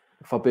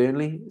for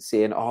Burnley,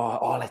 saying,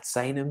 oh, let's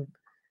sign him.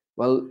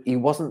 Well, he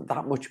wasn't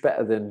that much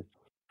better than.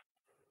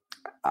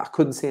 I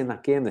couldn't say in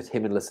that game that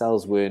him and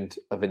Lascelles weren't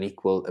of an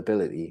equal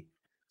ability.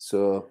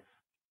 So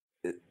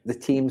the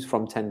teams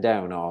from 10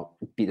 down are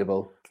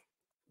beatable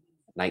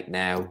right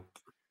now.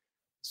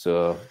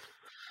 So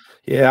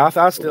yeah,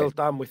 I still,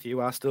 I'm with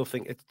you. I still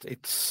think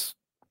it's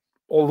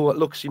although it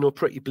looks,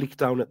 pretty bleak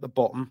down at the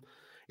bottom,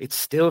 it's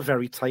still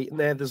very tight in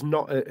there. There's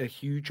not a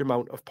huge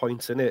amount of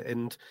points in it,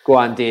 and go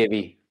on,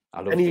 Davey.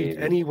 I love Davey.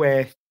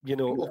 Anywhere, you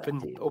know,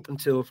 up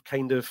until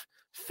kind of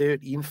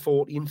 13th,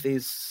 14th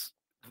is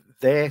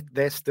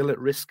they're still at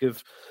risk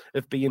of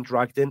being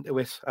dragged into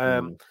it.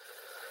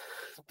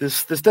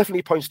 There's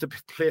definitely points to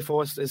play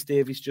for us, as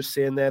Davey's just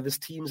saying there. There's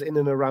teams in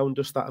and around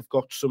us that have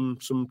got some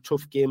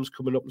tough games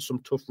coming up and some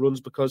tough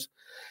runs, because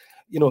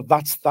you know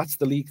that's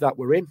the league that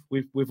we're in.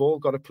 We've all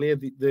got to play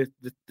the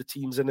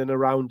teams in and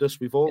around us.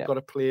 We've all got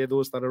to play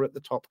those that are at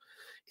the top.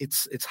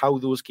 It's how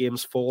those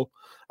games fall.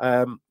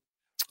 I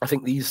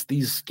think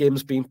these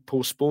games being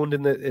postponed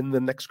in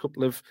the next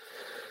couple of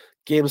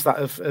games that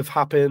have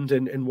happened,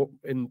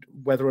 and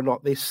whether or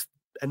not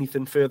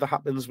anything further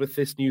happens with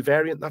this new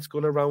variant that's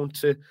going around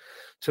to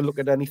look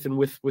at anything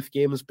with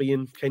games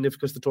being kind of,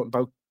 because they're talking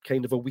about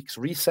kind of a week's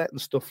reset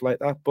and stuff like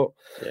that. But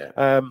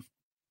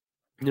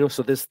you know,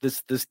 so there's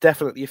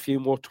definitely a few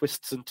more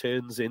twists and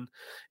turns in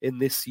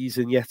this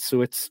season yet.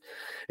 So it's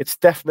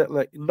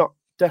definitely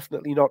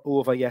not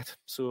over yet.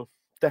 So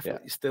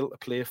definitely still to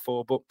play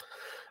for. But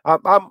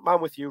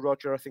I'm with you,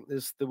 Roger. I think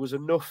there was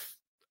enough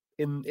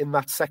in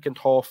that second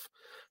half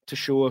to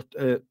show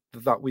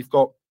that we've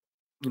got,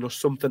 you know,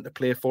 something to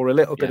play for, a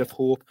little bit of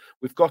hope.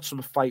 We've got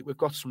some fight, we've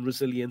got some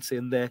resilience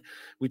in there.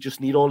 We just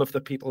need all of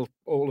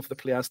the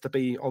players to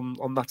be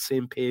on that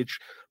same page,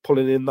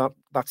 pulling in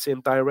that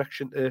same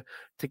direction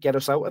to get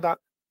us out of that.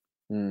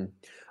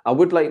 I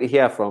would like to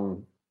hear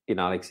from, you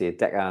know, like say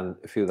Decker and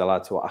a few of the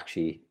lads who are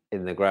actually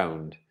in the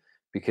ground,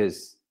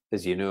 because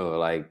as you know,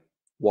 like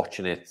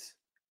watching it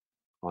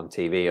on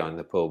TV, on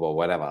the pub or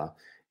whatever,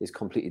 is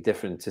completely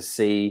different to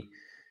see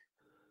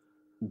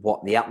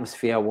what the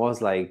atmosphere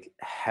was like,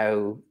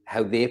 how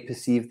they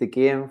perceived the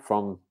game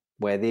from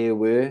where they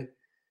were.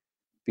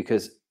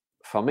 Because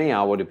for me,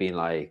 I would have been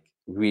like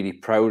really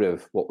proud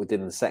of what we did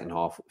in the second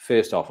half.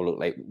 First half,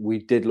 we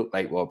did look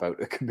like we're about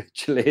to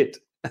capitulate,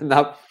 and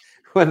that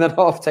when that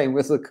half-time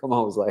whistle come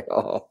out, I was like,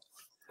 oh,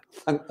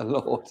 thank the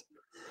Lord.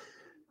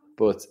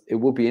 But it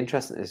would be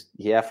interesting to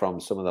hear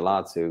from some of the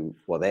lads who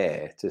were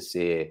there to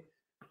say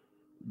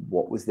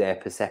what was their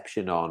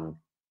perception on,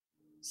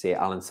 say,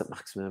 Alan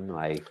St-Maximin.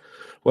 Like,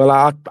 well,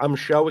 I'm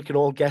sure we can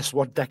all guess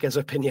what Decker's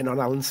opinion on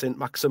Alan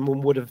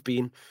St-Maximin would have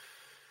been.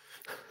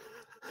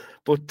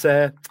 But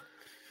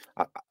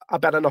I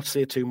better not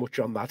say too much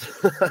on that.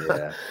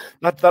 Yeah.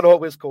 that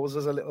always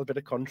causes a little bit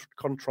of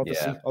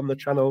controversy on the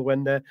channel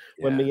when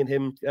me and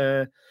him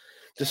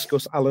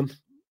discuss Alan.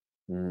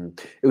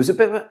 It was a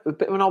bit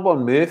of an odd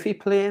one. Murphy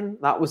playing,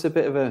 that was a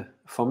bit of a,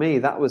 for me,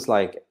 that was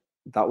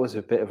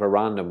a bit of a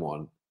random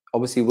one.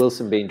 Obviously,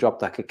 Wilson being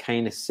dropped, I could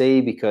kind of see,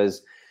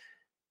 because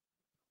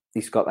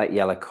he's got that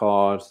yellow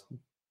card.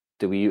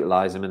 Do we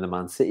utilise him in the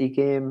Man City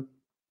game,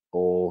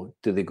 or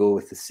do they go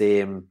with the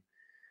same?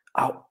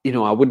 You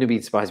know, I wouldn't have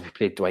been surprised if we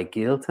played Dwight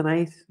Gale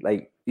tonight,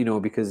 like, you know,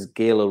 because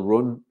Gale will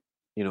run,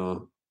 you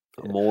know,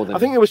 more than. I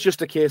think it was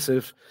just a case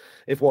of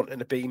wanting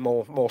to be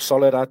more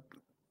solid.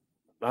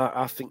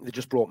 I think they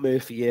just brought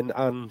Murphy in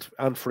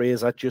and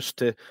Fraser just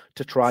to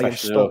try and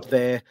stop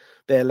their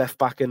left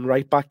back and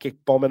right back kick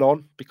bombing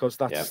on, because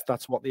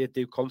that's what they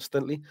do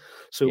constantly.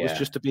 So it was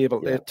just to be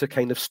able to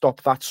kind of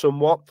stop that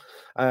somewhat,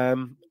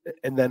 and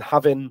then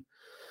having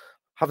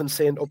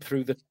Saint up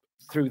through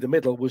the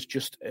middle was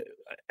just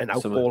an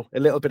outball, a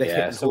little bit of hit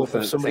and hope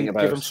of somebody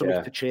give him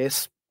something to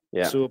chase.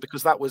 Yeah. So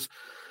because that was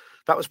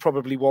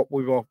probably what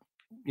we were,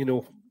 you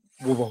know,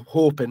 we were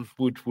hoping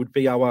would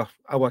be our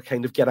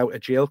kind of get out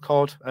of jail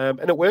card, and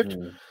it worked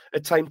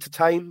at time to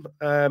time,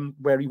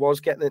 where he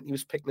was getting it and he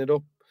was picking it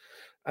up.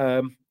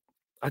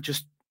 I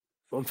just,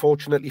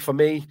 unfortunately for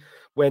me,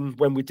 when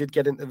we did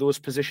get into those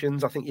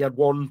positions, I think he had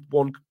one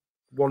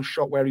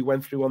shot where he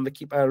went through on the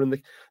keeper,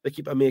 and the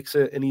keeper makes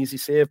an easy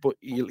save, but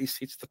he at least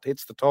hits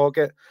the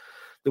target.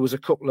 There was a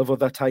couple of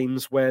other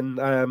times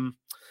when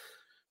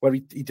where he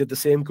did the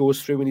same,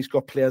 goes through and he's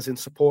got players in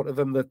support of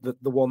him.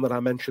 The one that I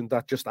mentioned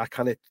that just I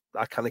can't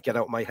get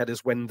out of my head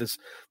is when there's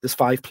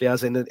 5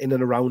 players in and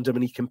around him,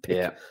 and he can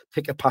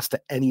pick a pass to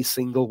any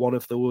single one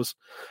of those.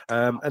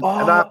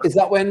 Is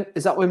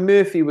that when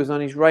Murphy was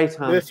on his right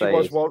hand side? Murphy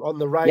was one on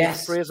the right.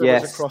 Yes, Fraser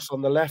was across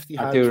on the left.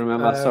 I do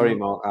remember. Sorry,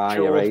 Mark.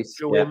 You're right.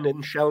 Joe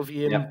and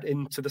Shelby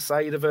into the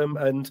side of him,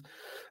 and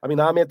I mean,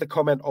 I made the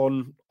comment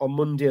on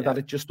Monday that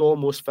it just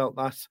almost felt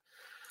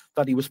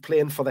that he was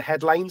playing for the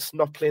headlines,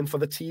 not playing for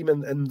the team,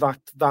 and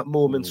that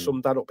moment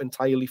summed that up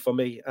entirely for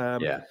me.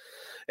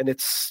 And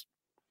it's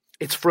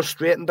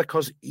frustrating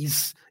because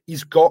he's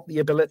got the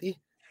ability.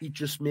 He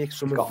just makes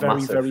some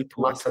very, very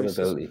poor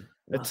choices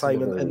at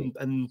time,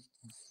 and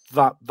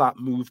that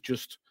move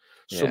just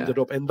summed it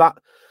up. And that,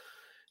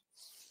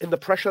 in the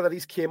pressure that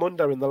he's came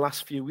under in the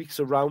last few weeks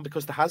around,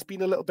 because there has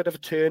been a little bit of a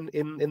turn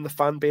in the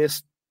fan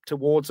base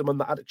towards him and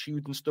the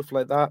attitude and stuff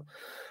like that.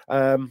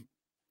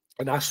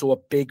 And I saw a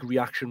big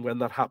reaction when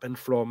that happened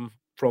from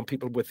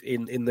people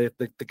within the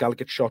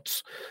Gallagher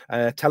Shots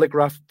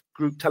Telegram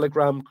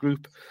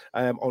group,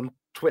 on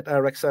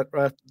Twitter,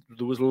 etc.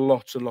 There was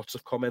lots and lots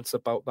of comments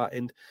about that,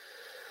 and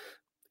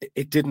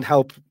it didn't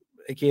help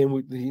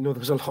again, there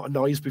was a lot of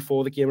noise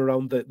before the game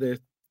around the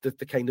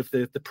kind of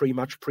the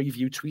pre-match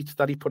preview tweet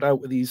that he put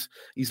out with these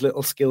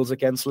little skills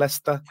against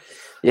Leicester.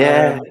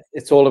 Yeah,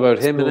 it's all about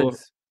him, isn't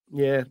it?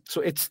 Yeah,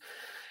 so it's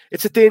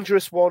a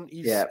dangerous one.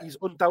 He's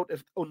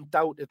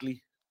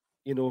undoubtedly,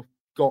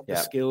 got the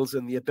skills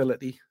and the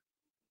ability.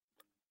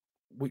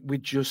 We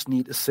just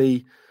need to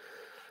see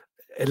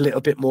a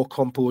little bit more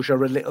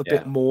composure, a little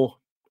bit more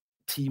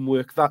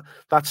teamwork.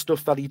 That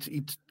stuff that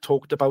he'd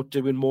talked about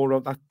doing more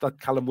of, that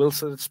Callum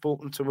Wilson had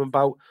spoken to him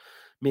about,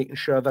 making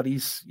sure that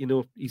he's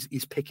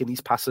picking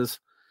his passes.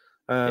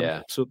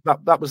 So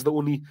that was the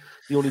only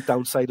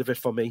downside of it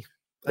for me.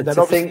 And then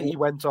obviously he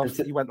went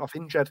off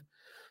injured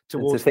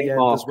towards the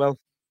end as well.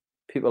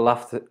 People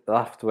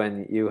laughed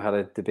when you had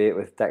a debate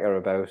with Decker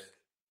about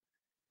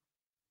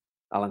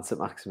Alan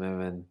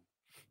St-Maximin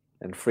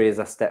and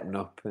Fraser stepping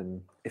up,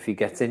 and if he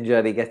gets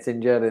injured,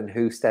 and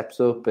who steps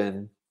up.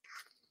 And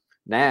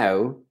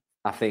now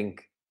I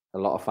think a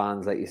lot of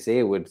fans, like you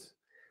say, would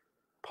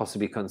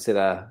possibly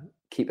consider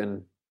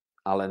keeping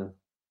Alan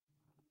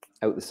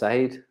out the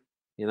side,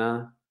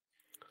 and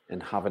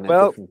having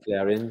a different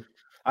player in.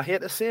 I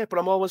hate to say it, but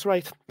I'm always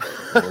right.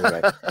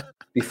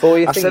 Before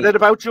you, I said it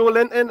about Joe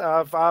Linton.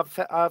 I've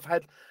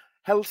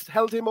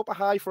held him up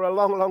high for a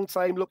long, long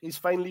time. Look, he's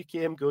finally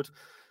came good,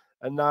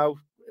 and now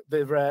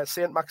the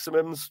St.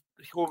 Maximum's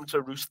home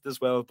to roost as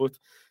well. But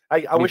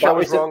I wish I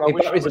was wrong. My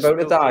battery's about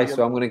to die,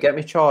 so I'm going to get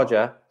my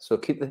charger. So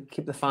keep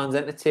the fans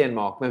entertained,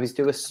 Mark. Maybe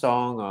do a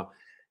song or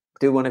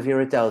do one of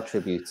your Adele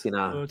tributes.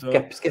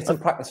 Get some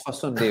practice for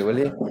Sunday, will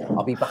you?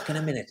 I'll be back in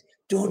a minute.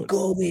 Don't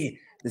go away.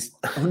 There's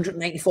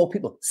 194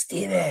 people.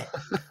 Stay there.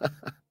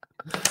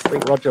 I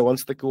think Roger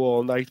wants to go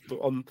all night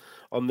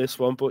on this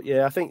one, but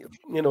yeah, I think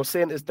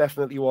Saint is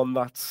definitely one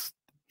that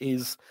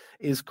is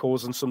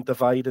causing some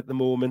divide at the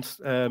moment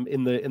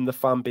in the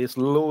fan base.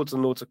 Loads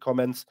and loads of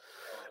comments,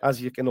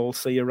 as you can all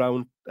see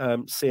around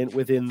Saint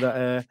within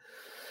the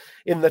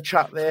in the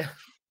chat there.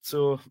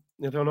 So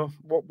I don't know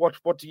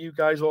what do you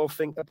guys all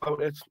think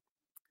about it?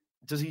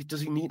 Does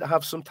he need to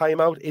have some time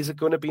out? Is it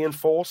going to be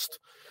enforced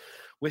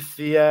with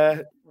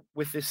the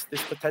with this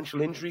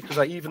potential injury? Because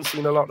I even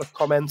seen a lot of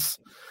comments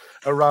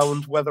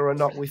around whether or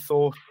not we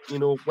thought,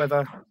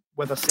 whether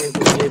Saint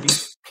was maybe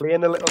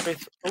playing a little bit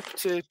up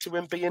to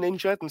him being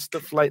injured and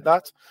stuff like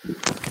that.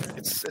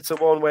 It's a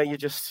one where you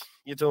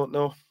don't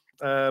know.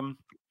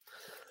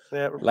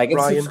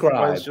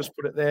 Ryan's just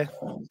put it there.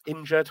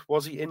 Injured?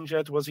 Was he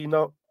injured? Was he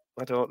not?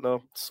 I don't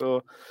know.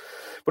 So,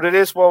 but it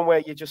is one where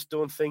you just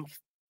don't think,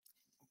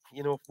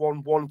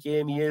 one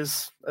game he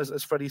is,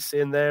 as Freddie's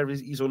saying there,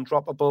 he's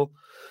undroppable,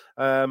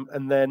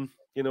 and then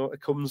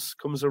it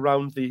comes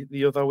around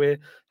the other way.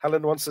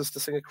 Helen wants us to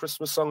sing a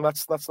Christmas song.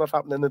 That's not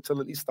happening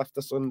until at least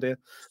after Sunday.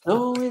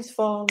 Snow is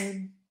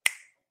falling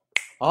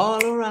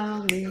all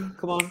around me.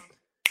 Come on.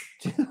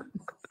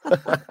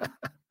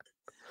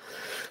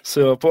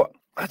 So, but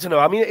I don't know.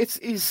 I mean,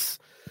 he's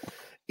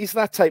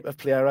that type of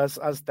player,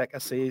 as Decker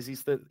says.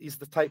 He's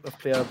the type of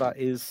player that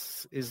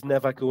is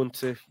never going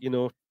to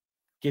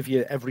give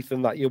you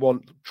everything that you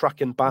want,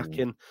 tracking back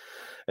and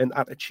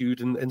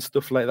attitude and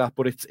stuff like that.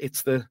 But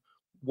it's the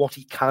what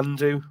he can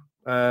do.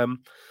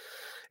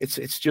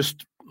 It's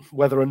just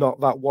whether or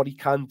not that what he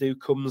can do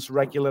comes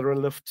regular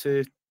enough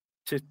to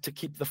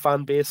keep the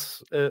fan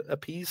base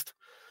appeased.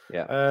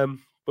 Yeah.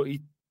 But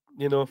he,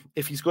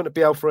 if he's going to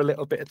be out for a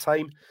little bit of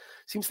time,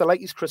 seems to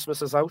like his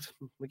Christmas is out.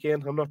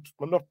 Again, I'm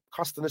not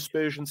casting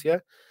aspersions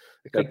here.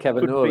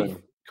 Kevin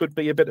Nolan. Could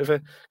be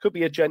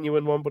a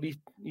genuine one, but he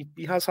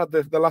has had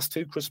the last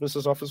two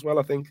Christmases off as well,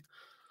 I think.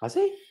 Has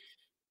he?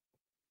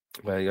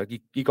 Well,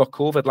 he got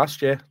COVID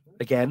last year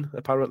again,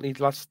 apparently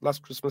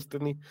last Christmas,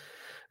 didn't he?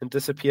 And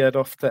disappeared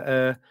off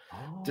to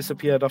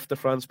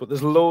France. But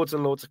there's loads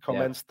and loads of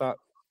comments that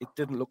it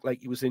didn't look like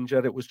he was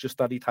injured. It was just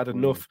that he'd had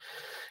enough.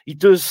 He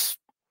does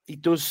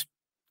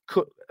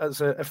cut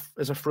as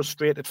a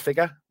frustrated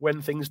figure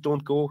when things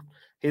don't go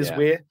his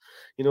way.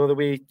 The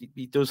way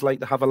he does like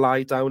to have a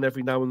lie down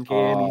every now and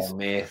again.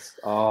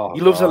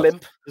 He loves a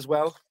limp as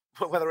well.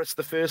 Whether it's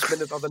the first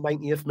minute or the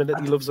 90th minute,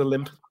 he loves a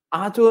limp.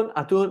 I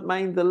don't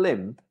mind the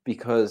limp,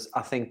 because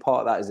I think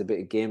part of that is a bit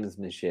of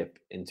gamesmanship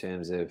in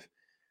terms of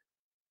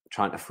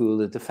trying to fool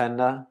the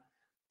defender.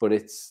 But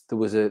there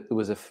was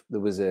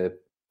a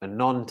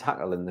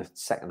non-tackle in the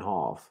second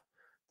half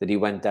that he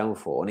went down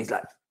for, and you're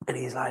like,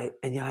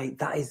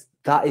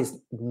 that is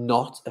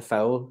not a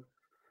foul.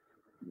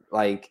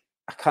 Like,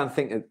 I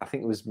think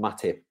it was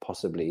Matip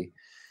possibly,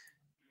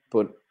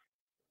 but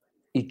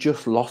he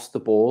just lost the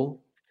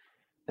ball,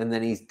 and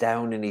then he's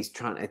down and he's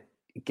trying to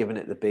giving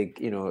it the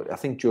big. I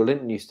think Joe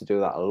Linton used to do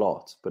that a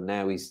lot, but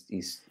now he's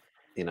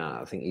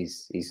I think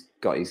he's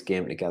got his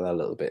game together a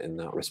little bit in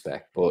that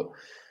respect. But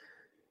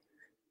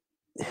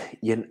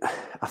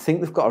I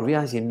think they've got to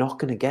realize you're not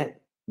going to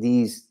get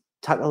these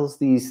tackles,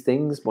 these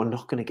things. We're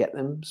not going to get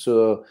them.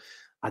 So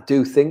I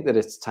do think that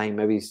it's time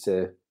maybe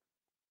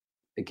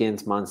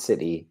against Man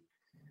City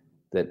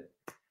that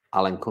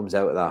Alan comes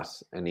out of that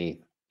and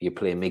you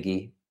play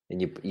Miggy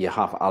and you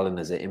have Alan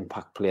as an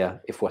impact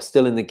player. If we're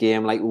still in the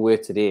game like we were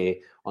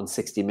today on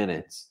 60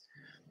 minutes,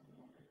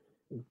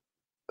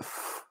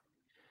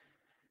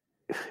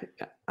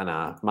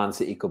 and Man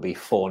City could be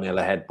 4-0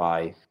 ahead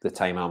by the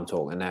time I'm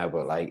talking now.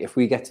 But like, if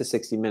we get to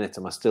 60 minutes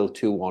and we're still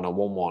 2-1 or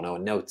 1-1 or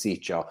no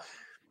each,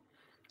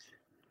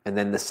 and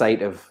then the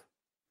sight of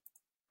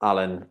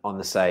Alan on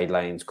the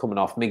sidelines coming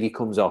off, Miggy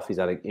comes off. He's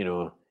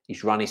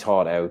he's run his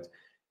heart out.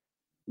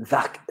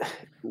 That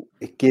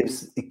it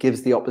gives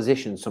the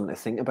opposition something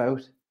to think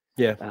about.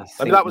 Yeah,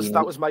 I mean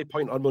that was my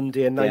point on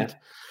Monday night.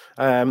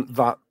 Yeah.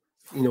 That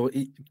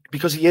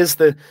because he is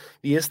the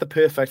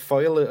perfect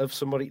foil of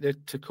somebody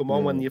to come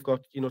on when you've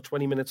got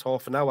 20 minutes,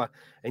 half an hour,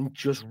 and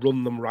just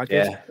run them ragged.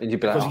 Yeah, and you'd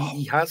be because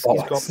he's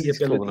got the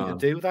ability to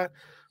do that.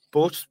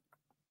 But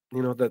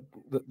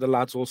the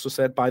lads also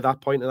said by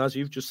that point, and as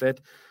you've just said,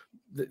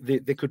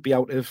 they could be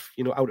out of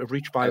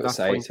reach by that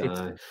point.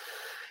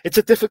 It's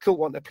a difficult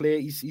one to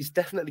play. He's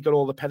definitely got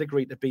all the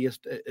pedigree to be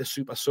a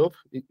super sub.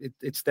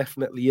 It's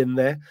definitely in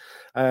there.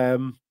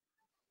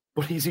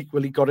 But he's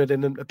equally got it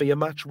in him to be a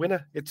match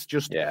winner. It's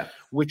just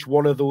which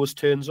one of those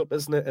turns up,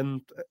 isn't it?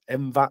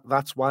 And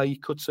that's why he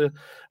cuts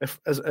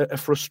a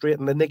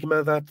frustrating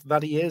enigma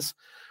that he is.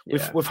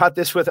 Yeah. We've had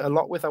this a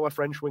lot with our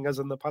French wingers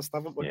in the past,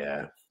 haven't we?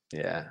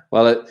 Yeah.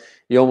 Well,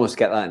 you almost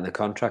get that in the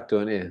contract,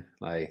 don't you?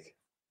 Like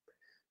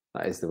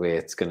that is the way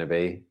it's going to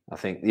be. I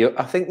think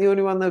the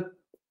only one that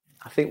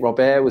I think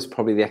Robert was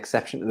probably the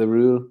exception to the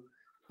rule.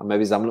 And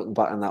maybe I'm looking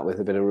back on that with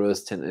a bit of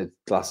rose-tinted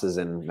glasses,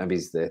 and maybe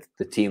it's the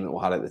team that we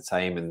had at the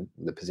time and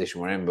the position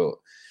we're in. But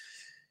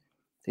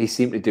he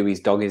seemed to do his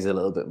doggies a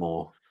little bit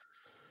more.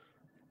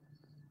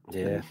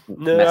 Yeah,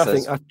 no, I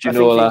think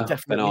Ginola, he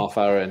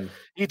Ben-Arfa, and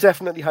he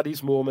definitely had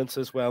his moments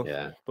as well.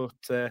 Yeah, but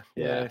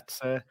it's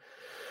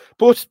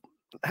but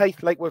hey,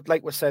 like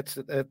we said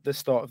at the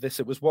start of this,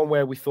 it was one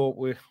where we thought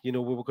we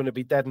were going to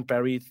be dead and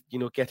buried.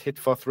 Get hit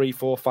for 3,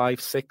 4,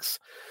 5, 6.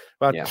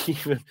 But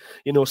even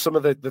some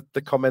of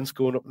the comments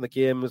going up in the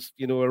game was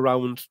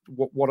around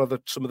what are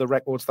some of the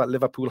records that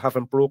Liverpool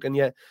haven't broken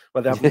yet,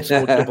 where they haven't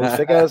scored double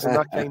figures and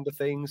that kind of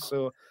thing.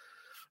 So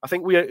I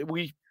think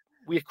we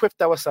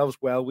equipped ourselves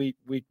well. We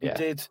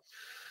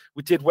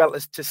did well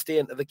to stay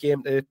into the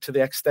game to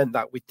the extent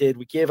that we did.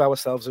 We gave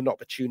ourselves an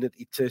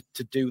opportunity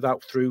to do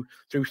that through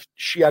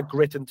sheer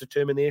grit and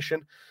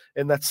determination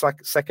in that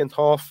second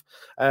half.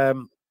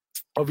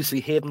 Obviously,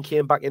 Hayden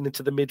came back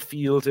into the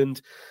midfield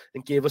and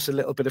gave us a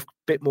little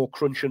bit more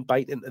crunch and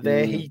bite into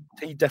there. He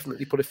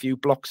definitely put a few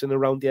blocks in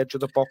around the edge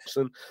of the box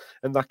and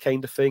that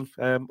kind of thing.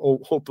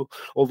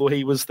 Although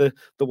he was the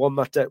one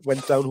that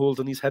went down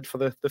holding his head for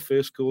the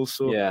first goal.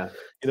 So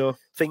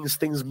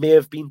things may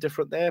have been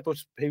different there, but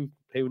who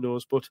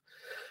knows? But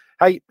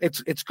hey,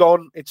 it's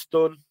gone, it's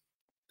done,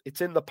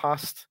 it's in the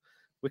past.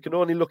 We can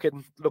only look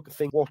and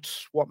think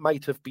what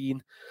might have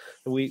been.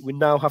 We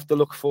now have to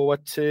look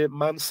forward to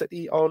Man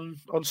City on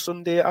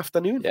Sunday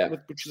afternoon,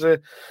 which is a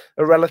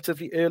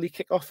relatively early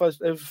kickoff of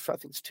I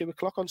think it's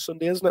 2:00 on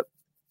Sunday, isn't it?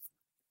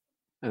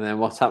 And then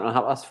what's happening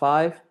at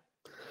 5:30?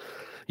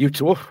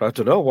 I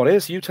don't know what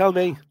is. You tell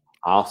me.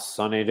 Our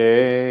sunny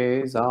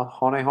days are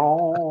honey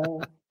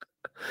home.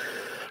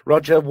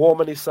 Roger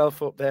warming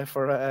himself up there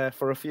for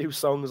a few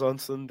songs on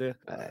Sunday.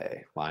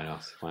 Hey, why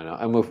not?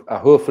 And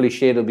hopefully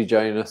Shade will be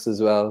joining us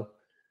as well.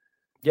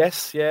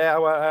 Yes, yeah,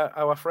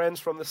 our friends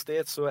from the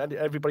States. So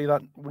everybody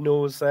that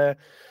knows the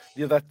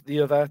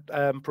other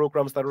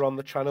programs that are on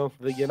the channel,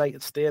 the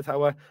United States,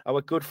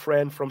 our good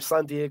friend from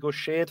San Diego,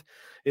 Shade,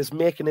 is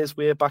making his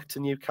way back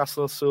to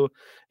Newcastle. So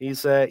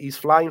he's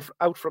flying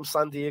out from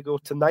San Diego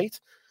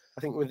tonight.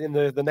 I think within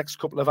the next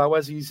couple of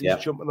hours, he's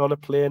jumping on a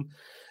plane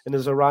and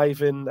is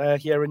arriving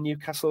here in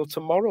Newcastle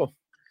tomorrow.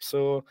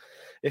 So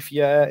if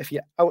you're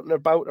out and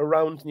about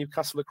around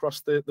Newcastle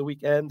across the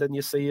weekend and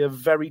you see a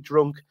very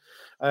drunk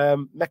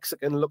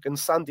Mexican-looking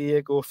San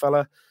Diego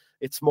fella,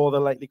 it's more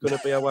than likely going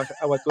to be our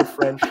good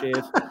friend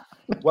Shade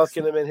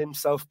welcoming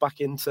himself back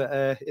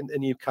into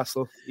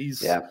Newcastle.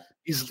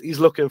 He's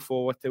looking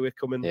forward to it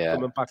coming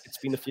back. It's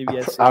been a few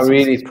years. I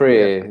really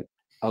pray.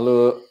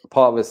 Although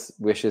part of us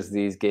wishes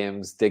these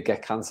games did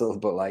get cancelled,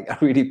 but like I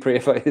really pray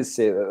for his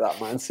sake that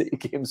Man City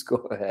games go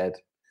ahead,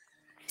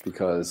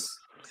 because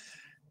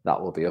that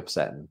will be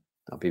upsetting.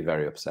 I'll be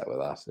very upset with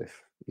that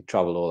if he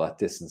travelled all that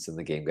distance and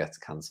the game gets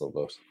cancelled.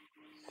 But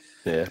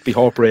it'd be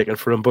heartbreaking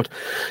for him. But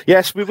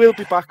yes, we will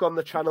be back on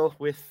the channel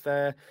with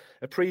a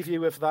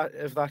preview of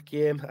that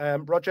game.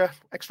 Roger,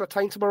 extra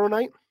time tomorrow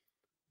night?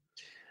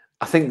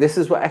 I think this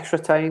is what extra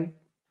time.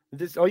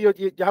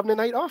 You're having a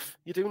night off?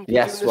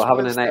 Yes, we're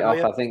having a night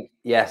off. I think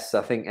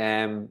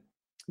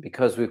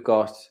because we've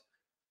got,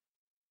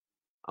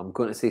 I'm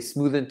going to say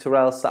Smooth and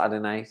Terrell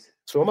Saturday night.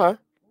 So am I.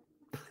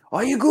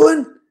 Are you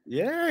going?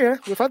 Yeah.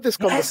 We've had this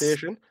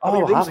conversation.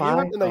 Oh, have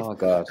I? Oh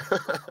God.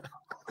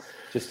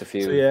 Just a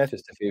few,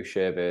 just a few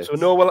sherbets. So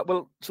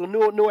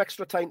no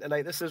extra time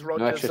tonight. This is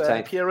Roger's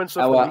appearance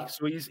of the week.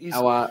 So he's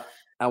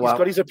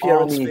got his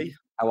appearance fee.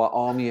 Our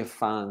army of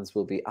fans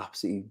will be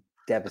absolutely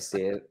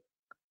devastated.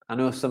 I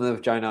know some of them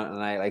have joined out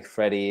tonight, like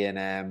Freddie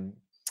and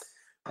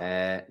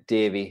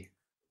Davey.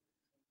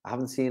 I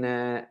haven't seen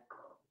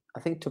I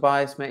think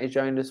Tobias might have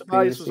joined us.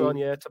 Tobias previously. was on,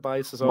 yeah.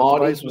 Tobias is on.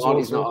 Marty's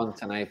also, not on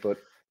tonight, but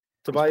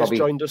Tobias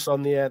joined us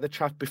on the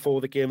chat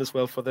before the game as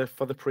well for the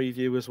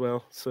preview as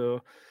well.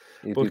 So,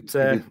 he'd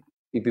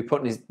be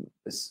putting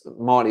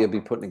Marty will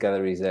be putting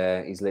together his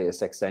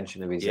latest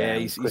extension of his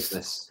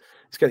Christmas.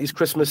 He's got his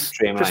Christmas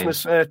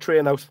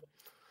train out.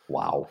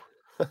 Wow.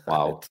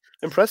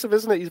 Impressive,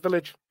 isn't it? His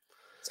village.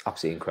 It's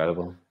absolutely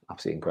incredible.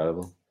 Absolutely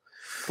incredible.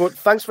 But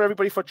thanks for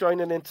everybody for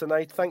joining in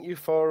tonight. Thank you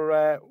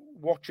for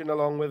watching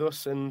along with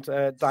us and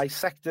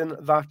dissecting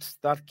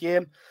that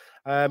game.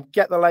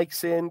 Get the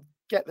likes in,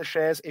 get the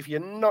shares. If you're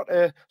not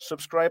a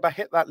subscriber,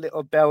 hit that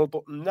little bell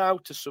button now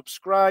to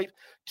subscribe.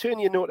 Turn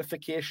your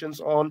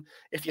notifications on.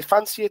 If you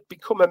fancy it,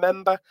 become a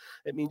member.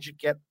 It means you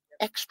get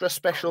extra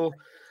special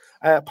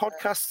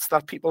podcasts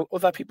that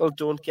other people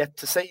don't get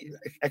to see.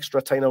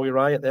 Extra Tino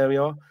Riot. There we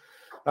are.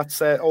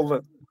 That's all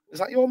the. Is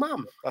that your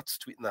mum? That's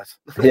tweeting that.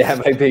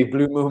 Yeah, maybe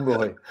Blue Moon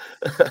Boy.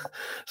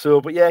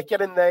 But yeah,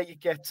 get in there. You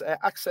get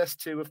access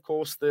to, of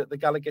course, the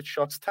Gallagher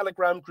Shots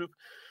Telegram group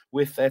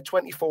with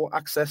 24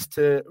 access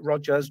to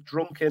Roger's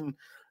drunken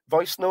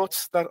voice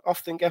notes that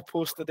often get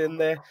posted in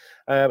there.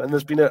 And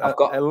there's been a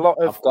lot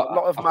of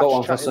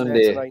match chat in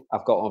there tonight.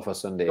 I've got one for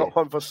Sunday. Got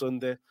one for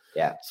Sunday.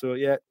 Yeah. So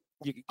yeah,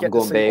 you get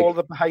to see all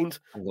the behind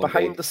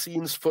the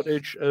scenes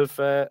footage of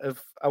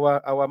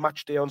our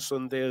match day on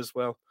Sunday as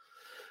well.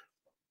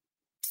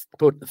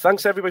 But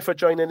thanks everybody for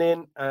joining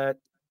in.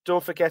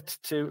 Don't forget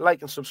to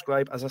like and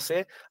subscribe, as I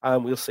say,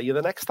 and we'll see you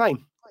the next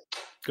time.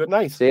 Good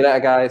night. See you later,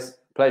 guys.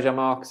 Pleasure,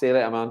 Mark. See you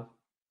later, man.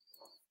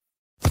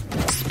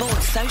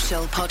 Sports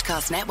Social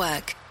Podcast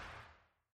Network.